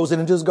he throws it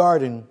into his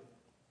garden.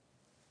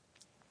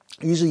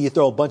 Usually you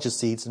throw a bunch of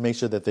seeds and make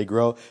sure that they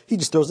grow. He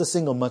just throws a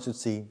single mustard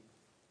seed.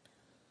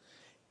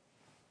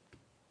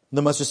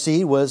 The mustard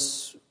seed would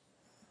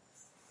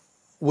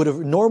have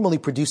normally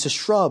produced a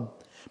shrub.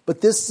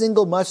 But this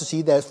single mustard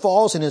seed that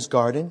falls in his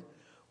garden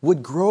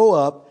would grow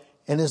up,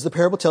 and as the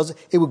parable tells us,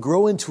 it would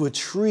grow into a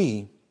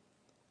tree.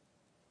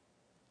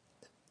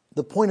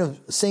 the point of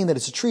saying that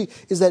it's a tree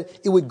is that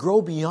it would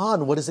grow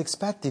beyond what is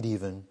expected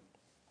even.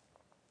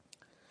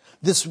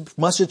 This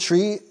mustard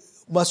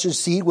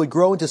seed would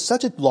grow into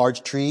such a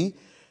large tree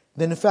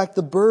that in fact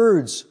the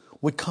birds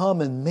would come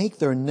and make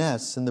their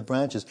nests in the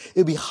branches. It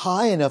would be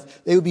high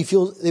enough, they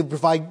would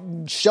provide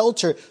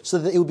shelter so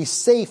that it would be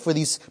safe for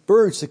these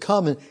birds to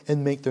come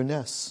and make their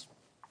nests.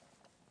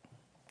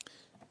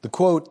 The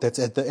quote that's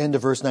at the end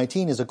of verse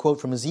 19 is a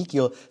quote from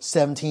Ezekiel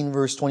 17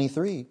 verse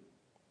 23.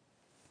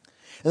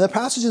 And the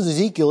passage in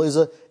Ezekiel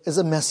is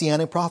a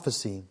messianic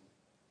prophecy.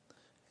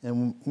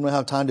 And we don't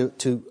have time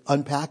to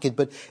unpack it,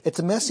 but it's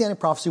a messianic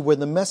prophecy where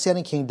the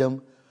messianic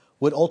kingdom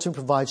would ultimately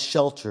provide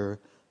shelter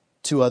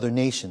to other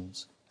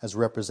nations, as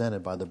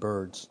represented by the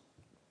birds.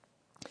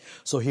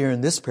 So here in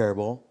this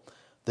parable,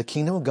 the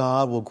kingdom of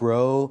God will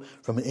grow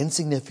from an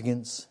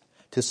insignificance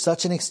to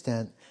such an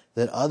extent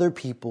that other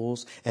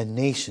peoples and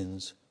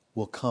nations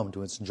will come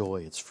to enjoy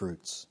its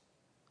fruits.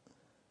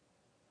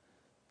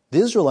 The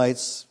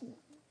Israelites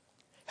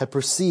had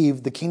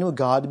perceived the kingdom of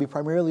God to be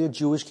primarily a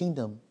Jewish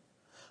kingdom.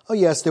 Oh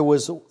yes, there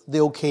was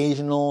the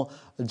occasional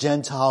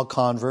Gentile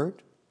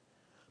convert.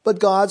 But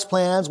God's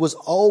plans was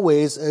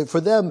always, for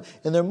them,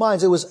 in their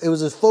minds, it was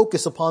a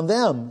focus upon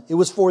them. It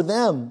was for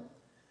them.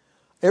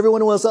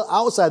 Everyone who was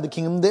outside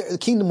the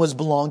kingdom was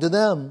belonged to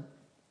them.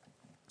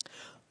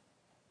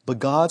 But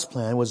God's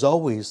plan was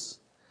always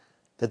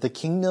that the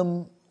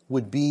kingdom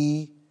would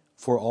be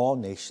for all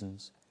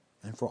nations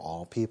and for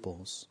all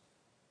peoples.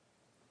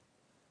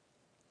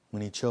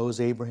 When he chose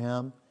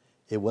Abraham,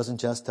 it wasn't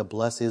just to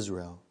bless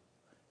Israel.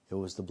 It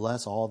was to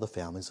bless all the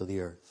families of the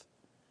earth.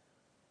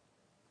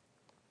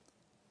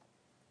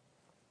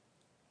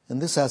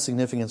 And this has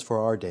significance for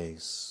our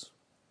days.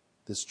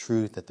 This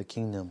truth that the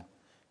kingdom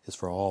is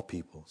for all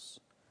peoples.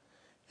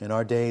 In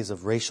our days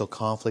of racial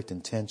conflict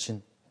and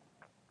tension,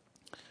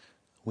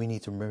 we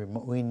need to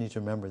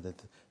remember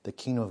that the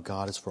kingdom of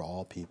God is for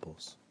all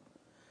peoples.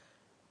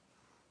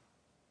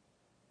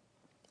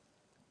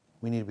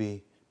 We need to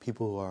be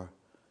people who are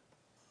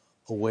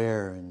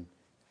aware and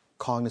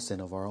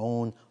cognizant of our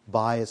own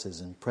biases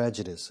and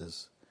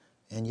prejudices.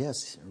 And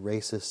yes,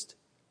 racist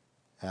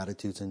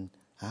attitudes and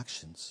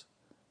actions.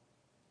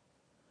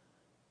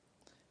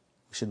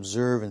 We should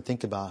observe and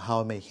think about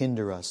how it may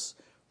hinder us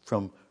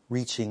from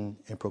reaching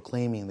and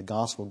proclaiming the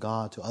gospel of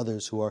God to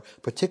others who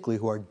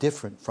are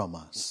different from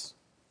us.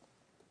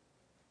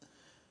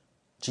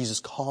 Jesus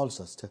calls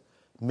us to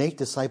make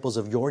disciples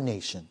of your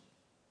nation.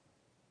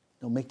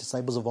 Make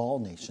disciples of all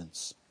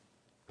nations.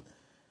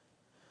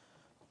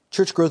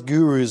 Church growth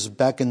gurus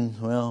back in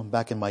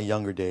my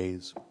younger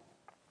days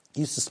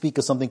used to speak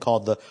of something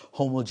called the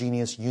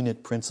homogeneous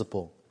unit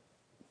principle.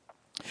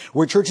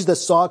 Where churches that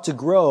sought to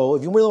grow,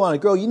 if you really want to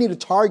grow, you need to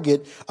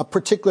target a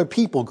particular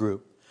people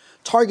group.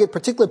 Target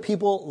particular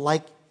people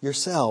like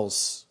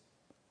yourselves.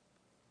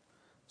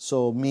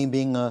 So me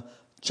being a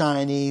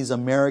Chinese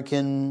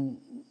American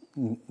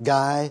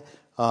guy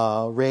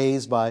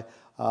raised by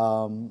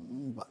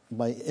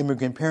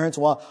immigrant parents,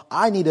 well,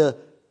 I need to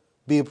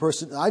be a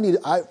person.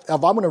 If I'm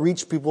going to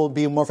reach people,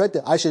 be more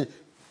effective, I should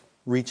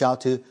reach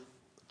out to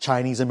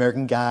Chinese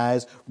American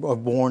guys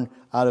born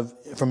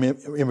from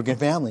immigrant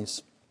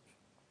families.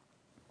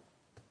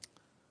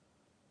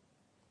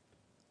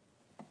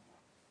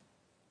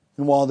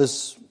 And while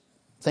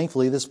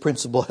thankfully, this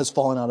principle has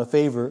fallen out of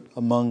favor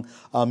among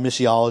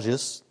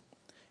missiologists,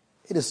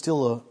 it is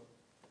still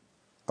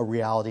a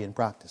reality in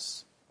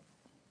practice.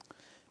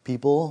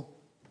 People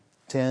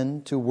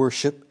tend to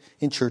worship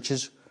in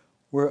churches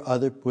where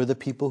the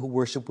people who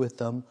worship with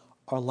them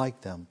are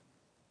like them.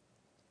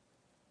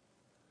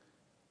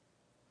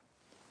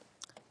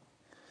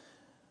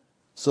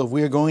 So if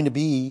we are going to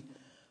be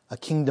a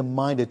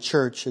kingdom-minded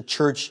church, a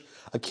church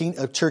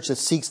that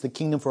seeks the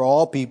kingdom for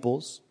all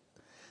peoples,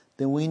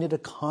 then we need to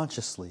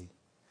consciously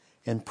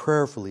and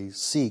prayerfully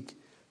seek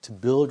to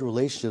build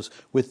relationships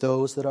with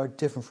those that are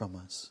different from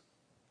us,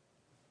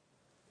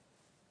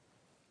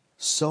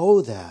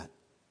 so that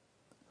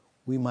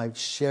we might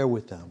share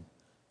with them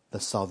the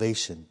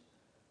salvation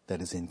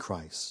that is in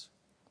Christ.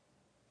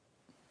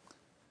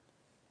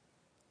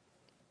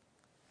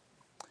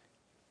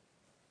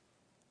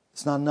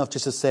 It's not enough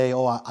just to say,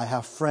 I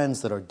have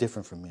friends that are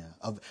different from me,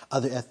 of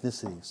other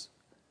ethnicities.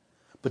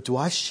 But do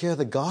I share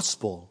the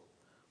gospel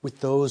with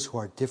those who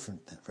are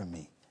different from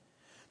me?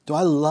 Do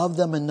I love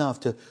them enough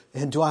to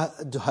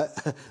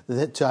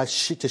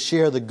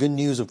share the good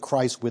news of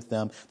Christ with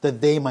them,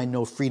 that they might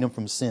know freedom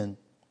from sin?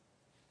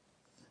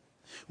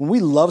 When we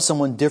love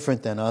someone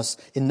different than us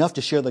enough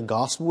to share the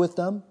gospel with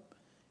them,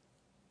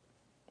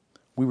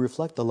 we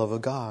reflect the love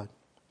of God,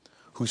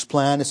 whose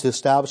plan is to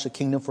establish a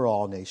kingdom for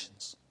all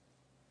nations.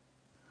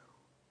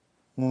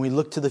 When we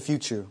look to the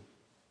future,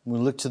 when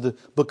we look to the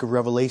book of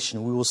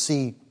Revelation, we will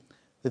see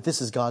that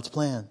this is God's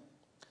plan.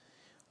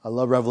 I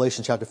love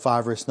Revelation chapter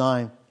 5, verse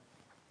 9.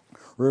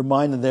 We're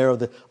reminded there of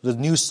the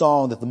new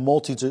song that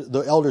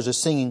the elders are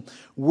singing.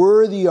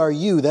 Worthy are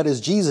you, that is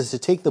Jesus, to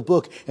take the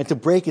book and to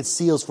break its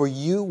seals, for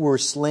you were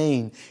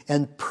slain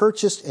and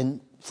purchased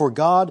and for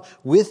God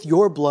with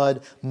your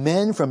blood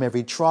men from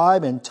every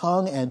tribe and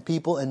tongue and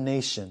people and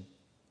nation.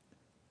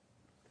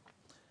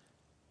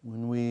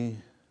 When we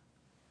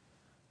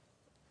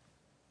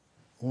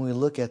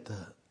look at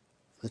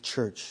the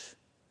church,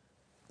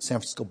 San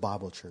Francisco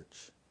Bible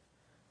Church,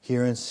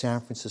 here in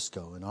San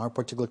Francisco, in our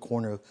particular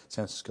corner of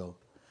San Francisco,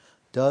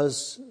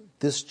 does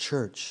this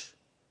church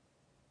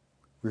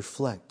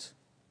reflect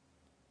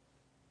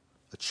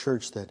a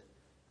church that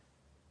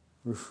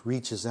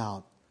reaches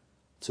out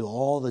to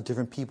all the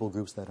different people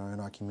groups that are in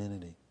our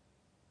community?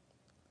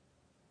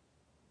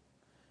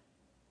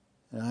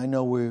 And I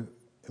know we're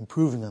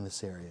improving in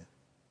this area.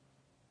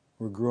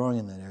 We're growing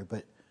in that area,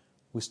 but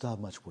we still have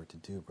much work to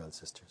do, brothers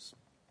and sisters.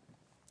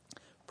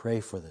 Pray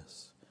for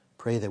this.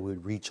 Pray that we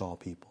would reach all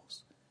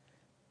peoples.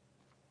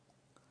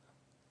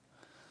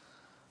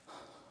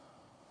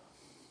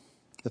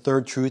 The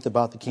third truth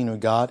about the kingdom of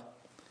God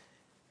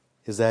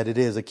is that it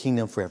is a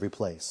kingdom for every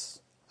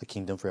place. A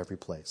kingdom for every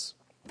place.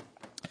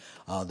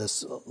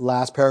 This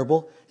last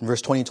parable, in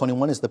verse 20 and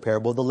 21, is the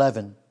parable of the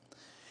leaven.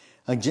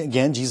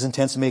 Again, Jesus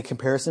intends to make a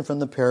comparison from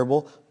the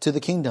parable to the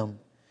kingdom.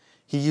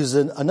 He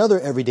uses another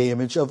everyday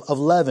image of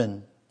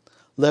leaven.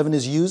 Leaven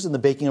is used in the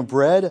baking of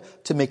bread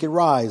to make it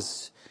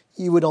rise.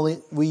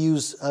 We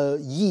use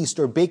yeast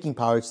or baking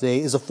powder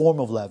today as a form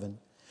of leaven.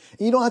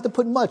 And you don't have to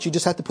put much. You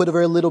just have to put a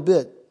very little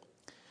bit.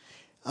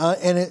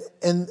 And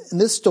in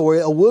this story,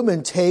 a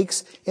woman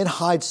takes and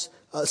hides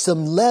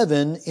some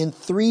leaven in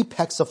 3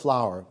 pecks of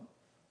flour.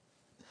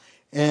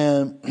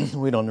 And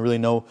we don't really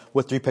know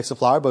what 3 pecks of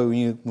flour, but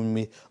when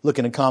we look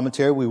in a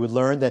commentary, we would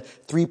learn that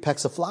 3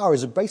 pecks of flour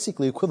is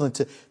basically equivalent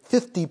to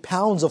 50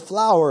 pounds of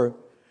flour.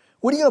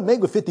 What are you going to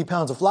make with 50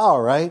 pounds of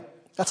flour, right?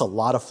 That's a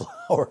lot of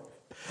flour.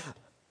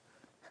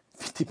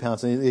 50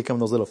 pounds. They come in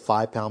those little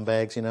 5-pound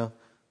bags,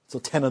 So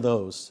 10 of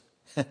those.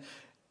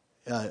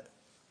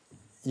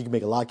 You can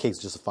make a lot of cakes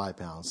just with 5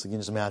 pounds. So you can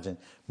just imagine,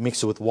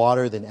 mix it with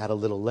water, then add a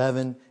little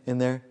leaven in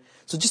there.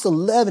 So just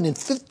 11 and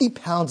 50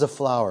 pounds of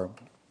flour.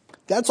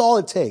 That's all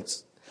it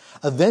takes.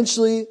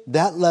 Eventually,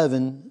 that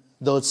leaven,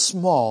 though it's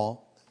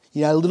small,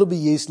 you add a little bit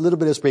of yeast, a little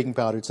bit of baking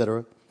powder,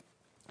 etc.,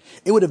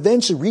 it would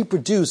eventually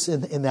reproduce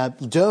in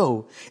that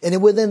dough, and it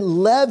would then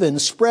leaven,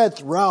 spread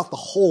throughout the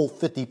whole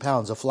 50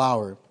 pounds of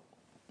flour.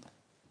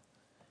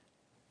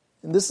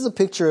 And this is a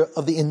picture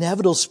of the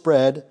inevitable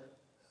spread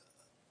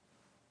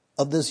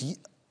of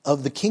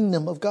the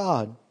kingdom of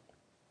God.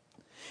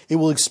 It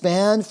will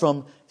expand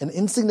from an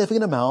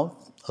insignificant amount,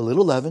 a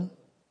little leaven,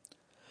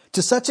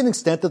 to such an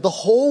extent that the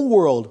whole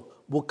world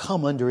will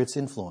come under its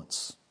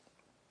influence.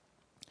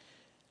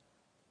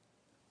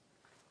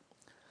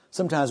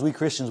 Sometimes we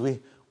Christians,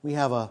 we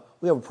have a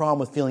problem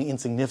with feeling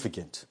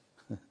insignificant,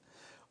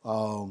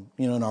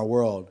 in our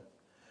world.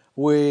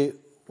 We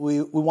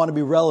want to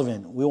be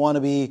relevant. We want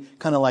to be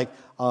kind of like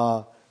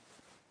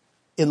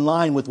in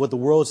line with what the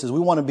world says.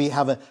 We want to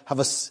have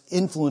a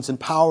influence and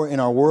power in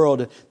our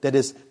world that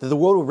the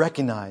world will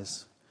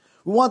recognize.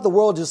 We want the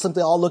world to just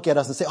simply all look at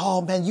us and say,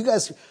 "Oh man, you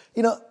guys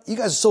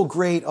are so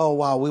great. Oh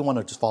wow, we want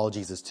to just follow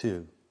Jesus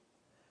too."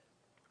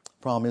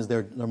 Problem is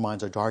their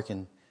minds are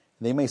darkened.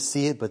 They may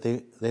see it, but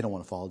they don't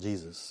want to follow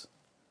Jesus.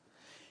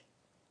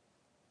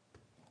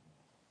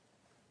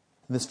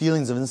 And these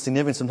feelings of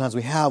insignificance sometimes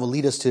we have will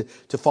lead us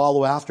to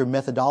follow after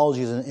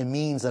methodologies and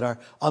means that are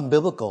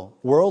unbiblical,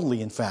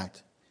 worldly in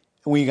fact.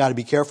 And we got to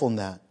be careful in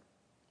that.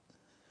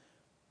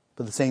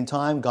 But at the same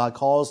time, God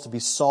calls us to be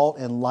salt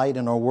and light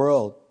in our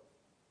world.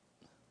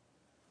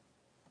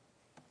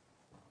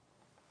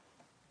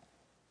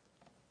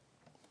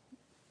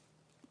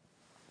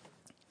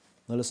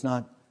 Let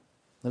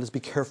us be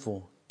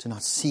careful to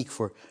not seek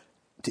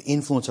to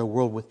influence our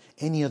world with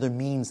any other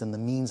means than the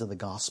means of the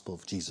gospel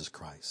of Jesus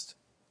Christ.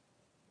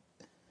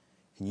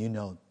 And you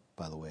know,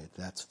 by the way,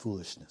 that's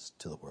foolishness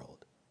to the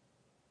world.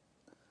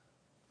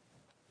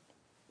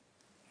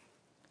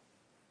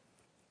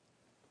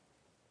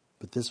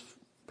 But this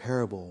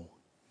parable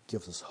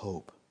gives us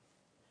hope.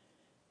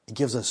 It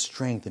gives us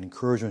strength and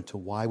encouragement to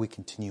why we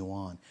continue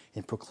on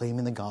in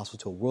proclaiming the gospel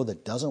to a world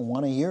that doesn't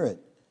want to hear it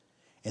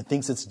and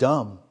thinks it's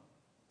dumb,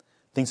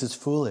 thinks it's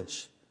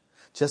foolish,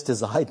 just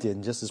as I did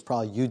and just as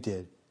probably you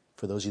did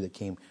for those of you that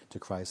came to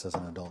Christ as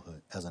an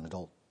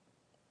adult.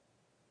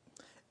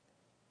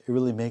 It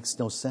really makes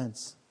no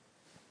sense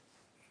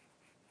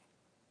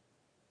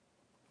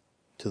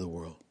to the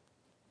world.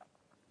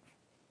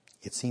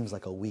 It seems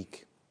like a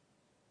weak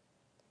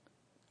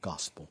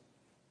gospel,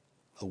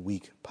 a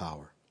weak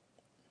power.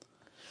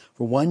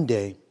 For one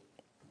day,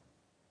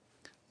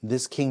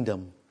 this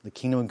kingdom, the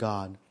kingdom of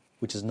God,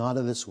 which is not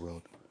of this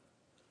world,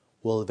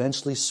 will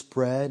eventually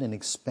spread and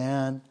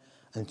expand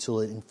until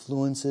it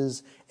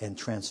influences and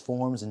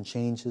transforms and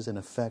changes and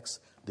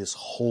affects this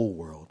whole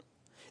world.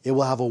 It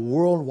will have a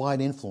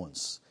worldwide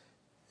influence,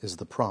 is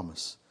the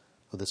promise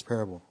of this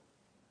parable.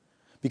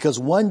 Because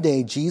one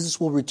day Jesus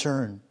will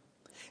return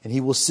and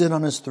he will sit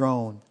on his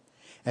throne,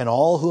 and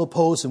all who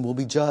oppose him will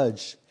be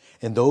judged,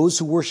 and those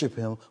who worship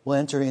him will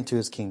enter into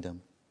his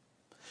kingdom.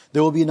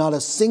 There will be not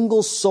a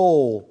single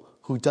soul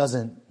who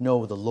doesn't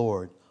know the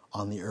Lord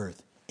on the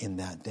earth in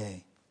that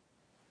day.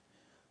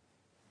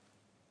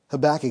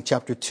 Habakkuk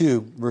chapter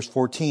 2, verse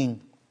 14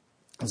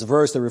 is a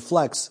verse that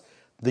reflects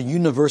the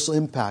universal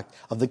impact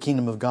of the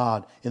kingdom of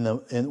God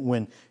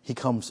when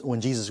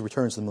Jesus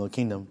returns to the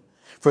kingdom.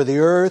 For the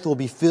earth will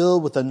be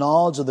filled with the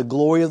knowledge of the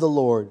glory of the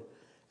Lord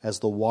as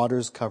the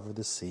waters cover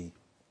the sea.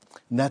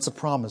 And that's a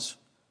promise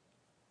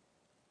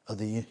of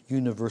the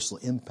universal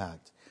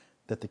impact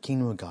that the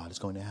kingdom of God is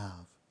going to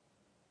have.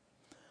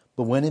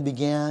 But when it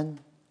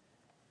began,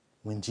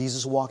 when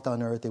Jesus walked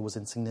on earth, it was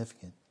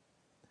insignificant.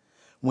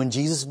 When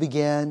Jesus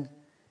began,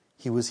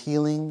 he was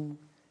healing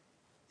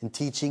and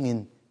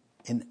teaching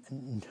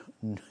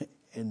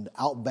in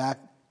outback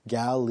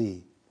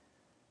Galilee.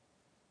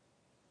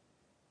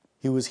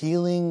 He was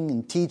healing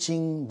and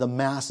teaching the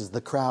masses, the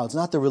crowds,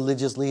 not the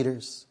religious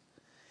leaders.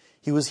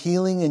 He was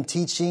healing and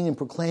teaching and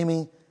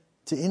proclaiming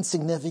to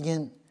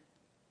insignificant,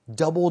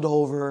 doubled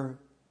over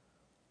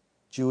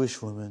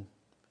Jewish women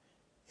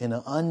in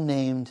an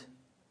unnamed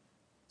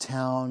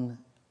town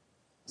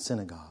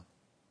synagogue.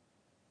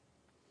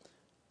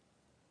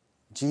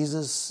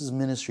 Jesus'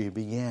 ministry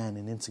began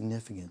in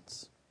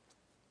insignificance.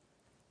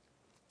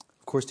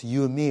 Of course, to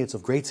you and me, it's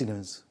of great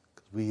significance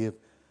because we have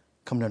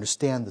come to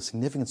understand the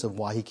significance of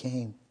why he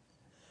came.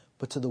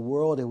 But to the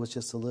world, it was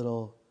just a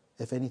little,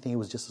 if anything, it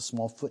was just a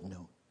small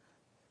footnote.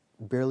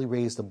 Barely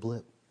raised a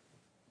blip.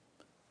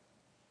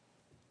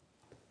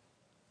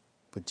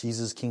 But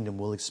Jesus' kingdom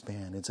will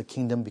expand. It's a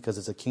kingdom because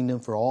it's a kingdom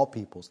for all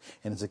peoples,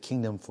 and it's a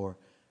kingdom for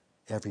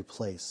every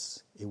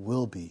place. It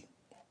will be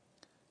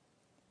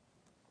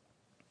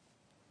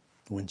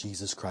when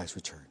Jesus Christ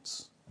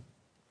returns.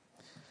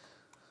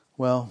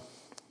 Well,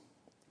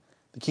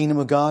 the kingdom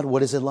of God,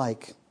 what is it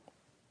like?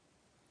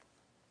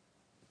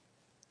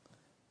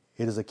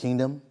 It is a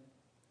kingdom,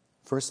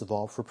 first of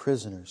all, for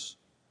prisoners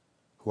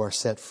who are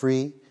set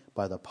free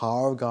by the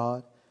power of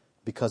God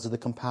because of the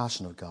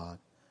compassion of God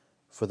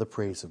for the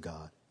praise of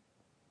God.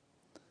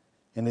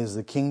 And it is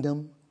the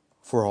kingdom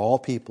for all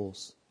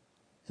peoples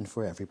and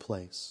for every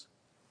place.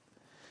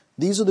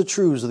 These are the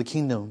truths of the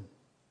kingdom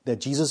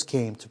that Jesus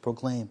came to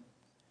proclaim.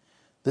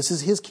 This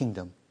is his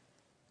kingdom.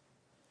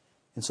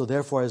 And so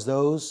therefore, as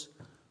those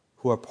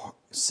who are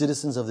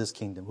citizens of this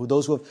kingdom,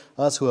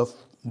 us who have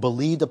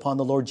believed upon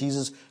the Lord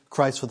Jesus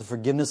Christ for the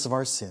forgiveness of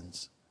our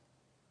sins,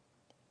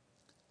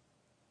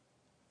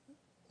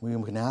 we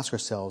can ask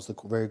ourselves the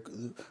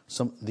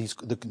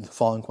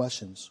following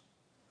questions.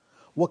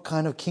 What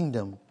kind of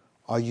kingdom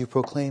are you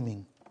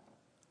proclaiming?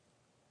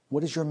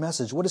 What is your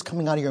message? What is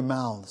coming out of your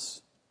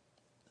mouths?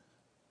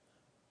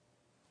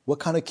 What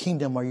kind of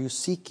kingdom are you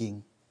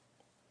seeking?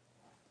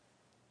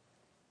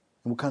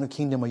 And what kind of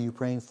kingdom are you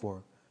praying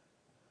for?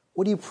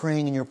 What are you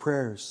praying in your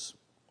prayers?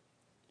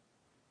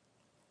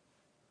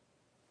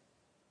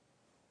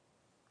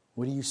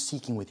 What are you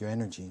seeking with your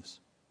energies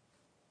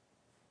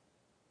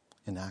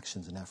and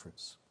actions and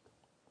efforts?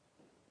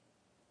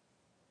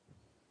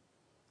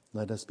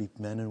 Let us be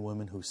men and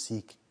women who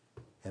seek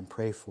and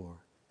pray for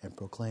and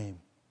proclaim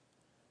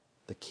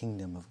the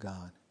kingdom of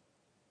God,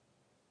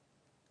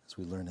 as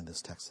we learn in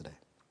this text today.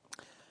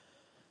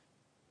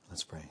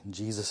 Let's pray.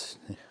 Jesus,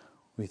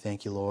 we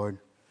thank you, Lord,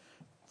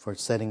 for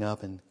setting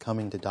up and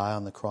coming to die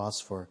on the cross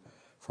for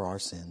our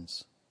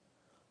sins.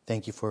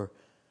 Thank you for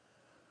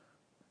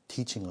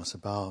teaching us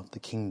about the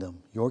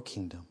kingdom, your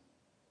kingdom.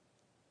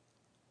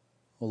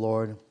 Oh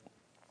Lord,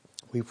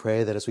 we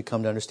pray that as we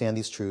come to understand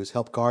these truths,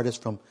 help guard us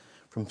from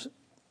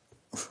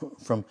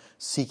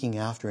seeking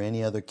after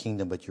any other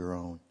kingdom but your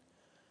own.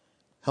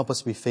 Help us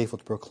to be faithful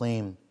to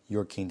proclaim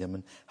your kingdom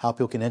and how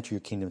people can enter your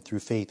kingdom through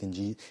faith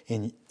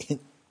in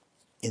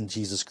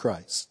Jesus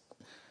Christ.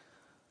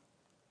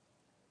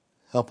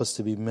 Help us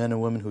to be men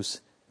and women who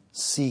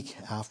seek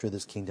after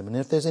this kingdom. And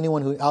if there's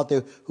anyone out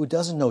there who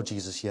doesn't know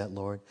Jesus yet,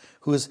 Lord,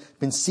 who has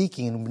been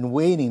seeking and been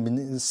waiting,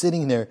 been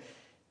sitting there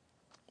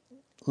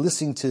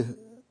listening to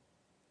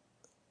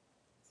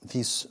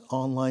these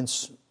online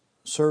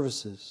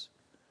services,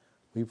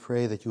 we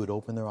pray that you would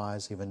open their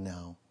eyes even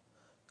now,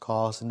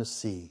 cause them to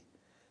see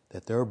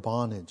that their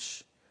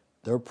bondage,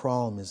 their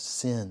problem is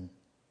sin,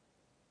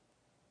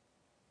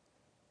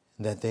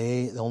 and that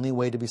the only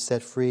way to be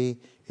set free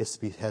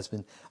has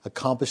been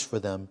accomplished for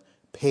them,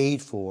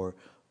 paid for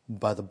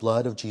by the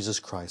blood of Jesus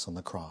Christ on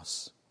the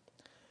cross.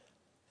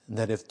 And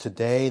that if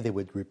today they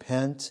would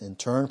repent and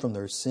turn from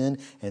their sin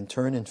and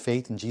turn in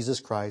faith in Jesus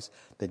Christ,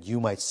 that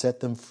you might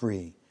set them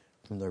free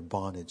from their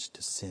bondage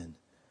to sin.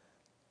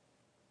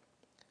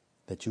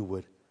 That you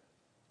would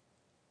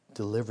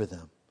deliver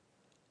them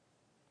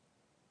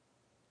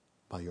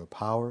by your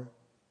power,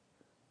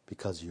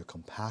 because of your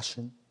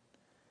compassion,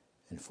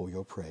 and for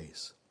your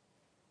praise.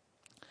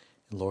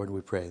 And Lord, we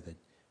pray that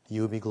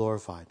you would be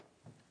glorified.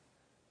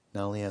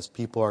 Not only as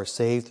people are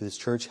saved through this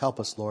church, help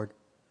us, Lord.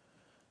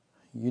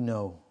 You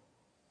know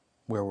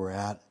where we're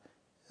at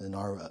in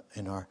our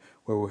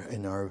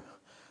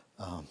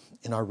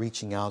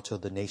reaching out to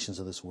the nations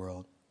of this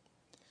world.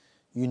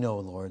 You know,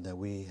 Lord, that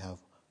we have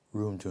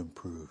room to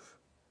improve,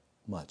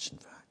 much in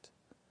fact.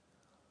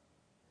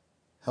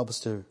 Help us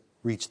to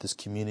reach this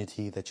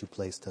community that you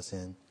placed us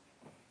in.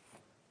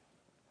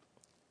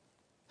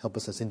 Help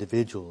us as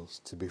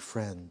individuals to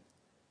befriend,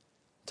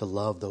 to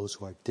love those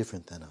who are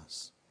different than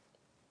us.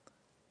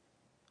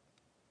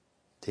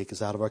 Take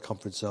us out of our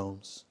comfort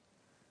zones.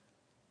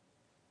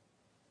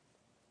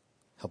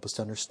 Help us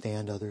to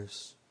understand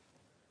others.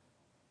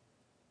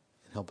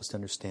 And help us to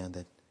understand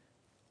that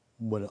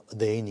what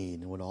they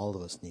need and what all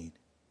of us need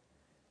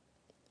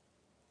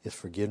is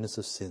forgiveness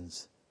of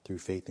sins through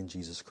faith in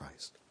Jesus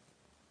Christ.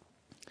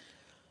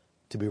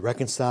 To be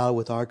reconciled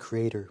with our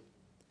Creator,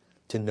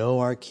 to know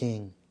our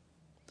King,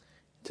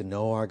 to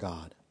know our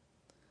God,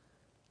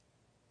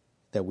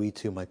 that we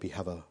too might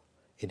have an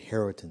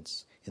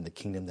inheritance in the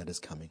kingdom that is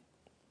coming.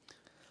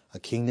 A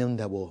kingdom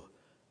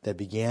that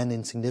began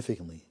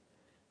insignificantly,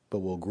 but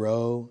will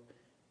grow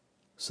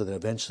so that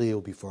eventually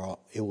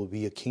it will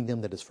be a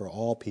kingdom that is for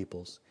all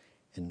peoples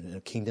and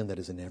a kingdom that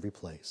is in every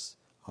place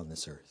on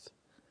this earth.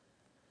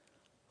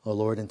 Oh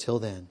Lord, until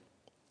then,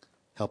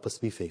 help us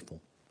to be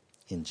faithful.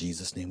 In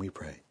Jesus' name we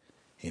pray.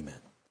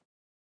 Amen.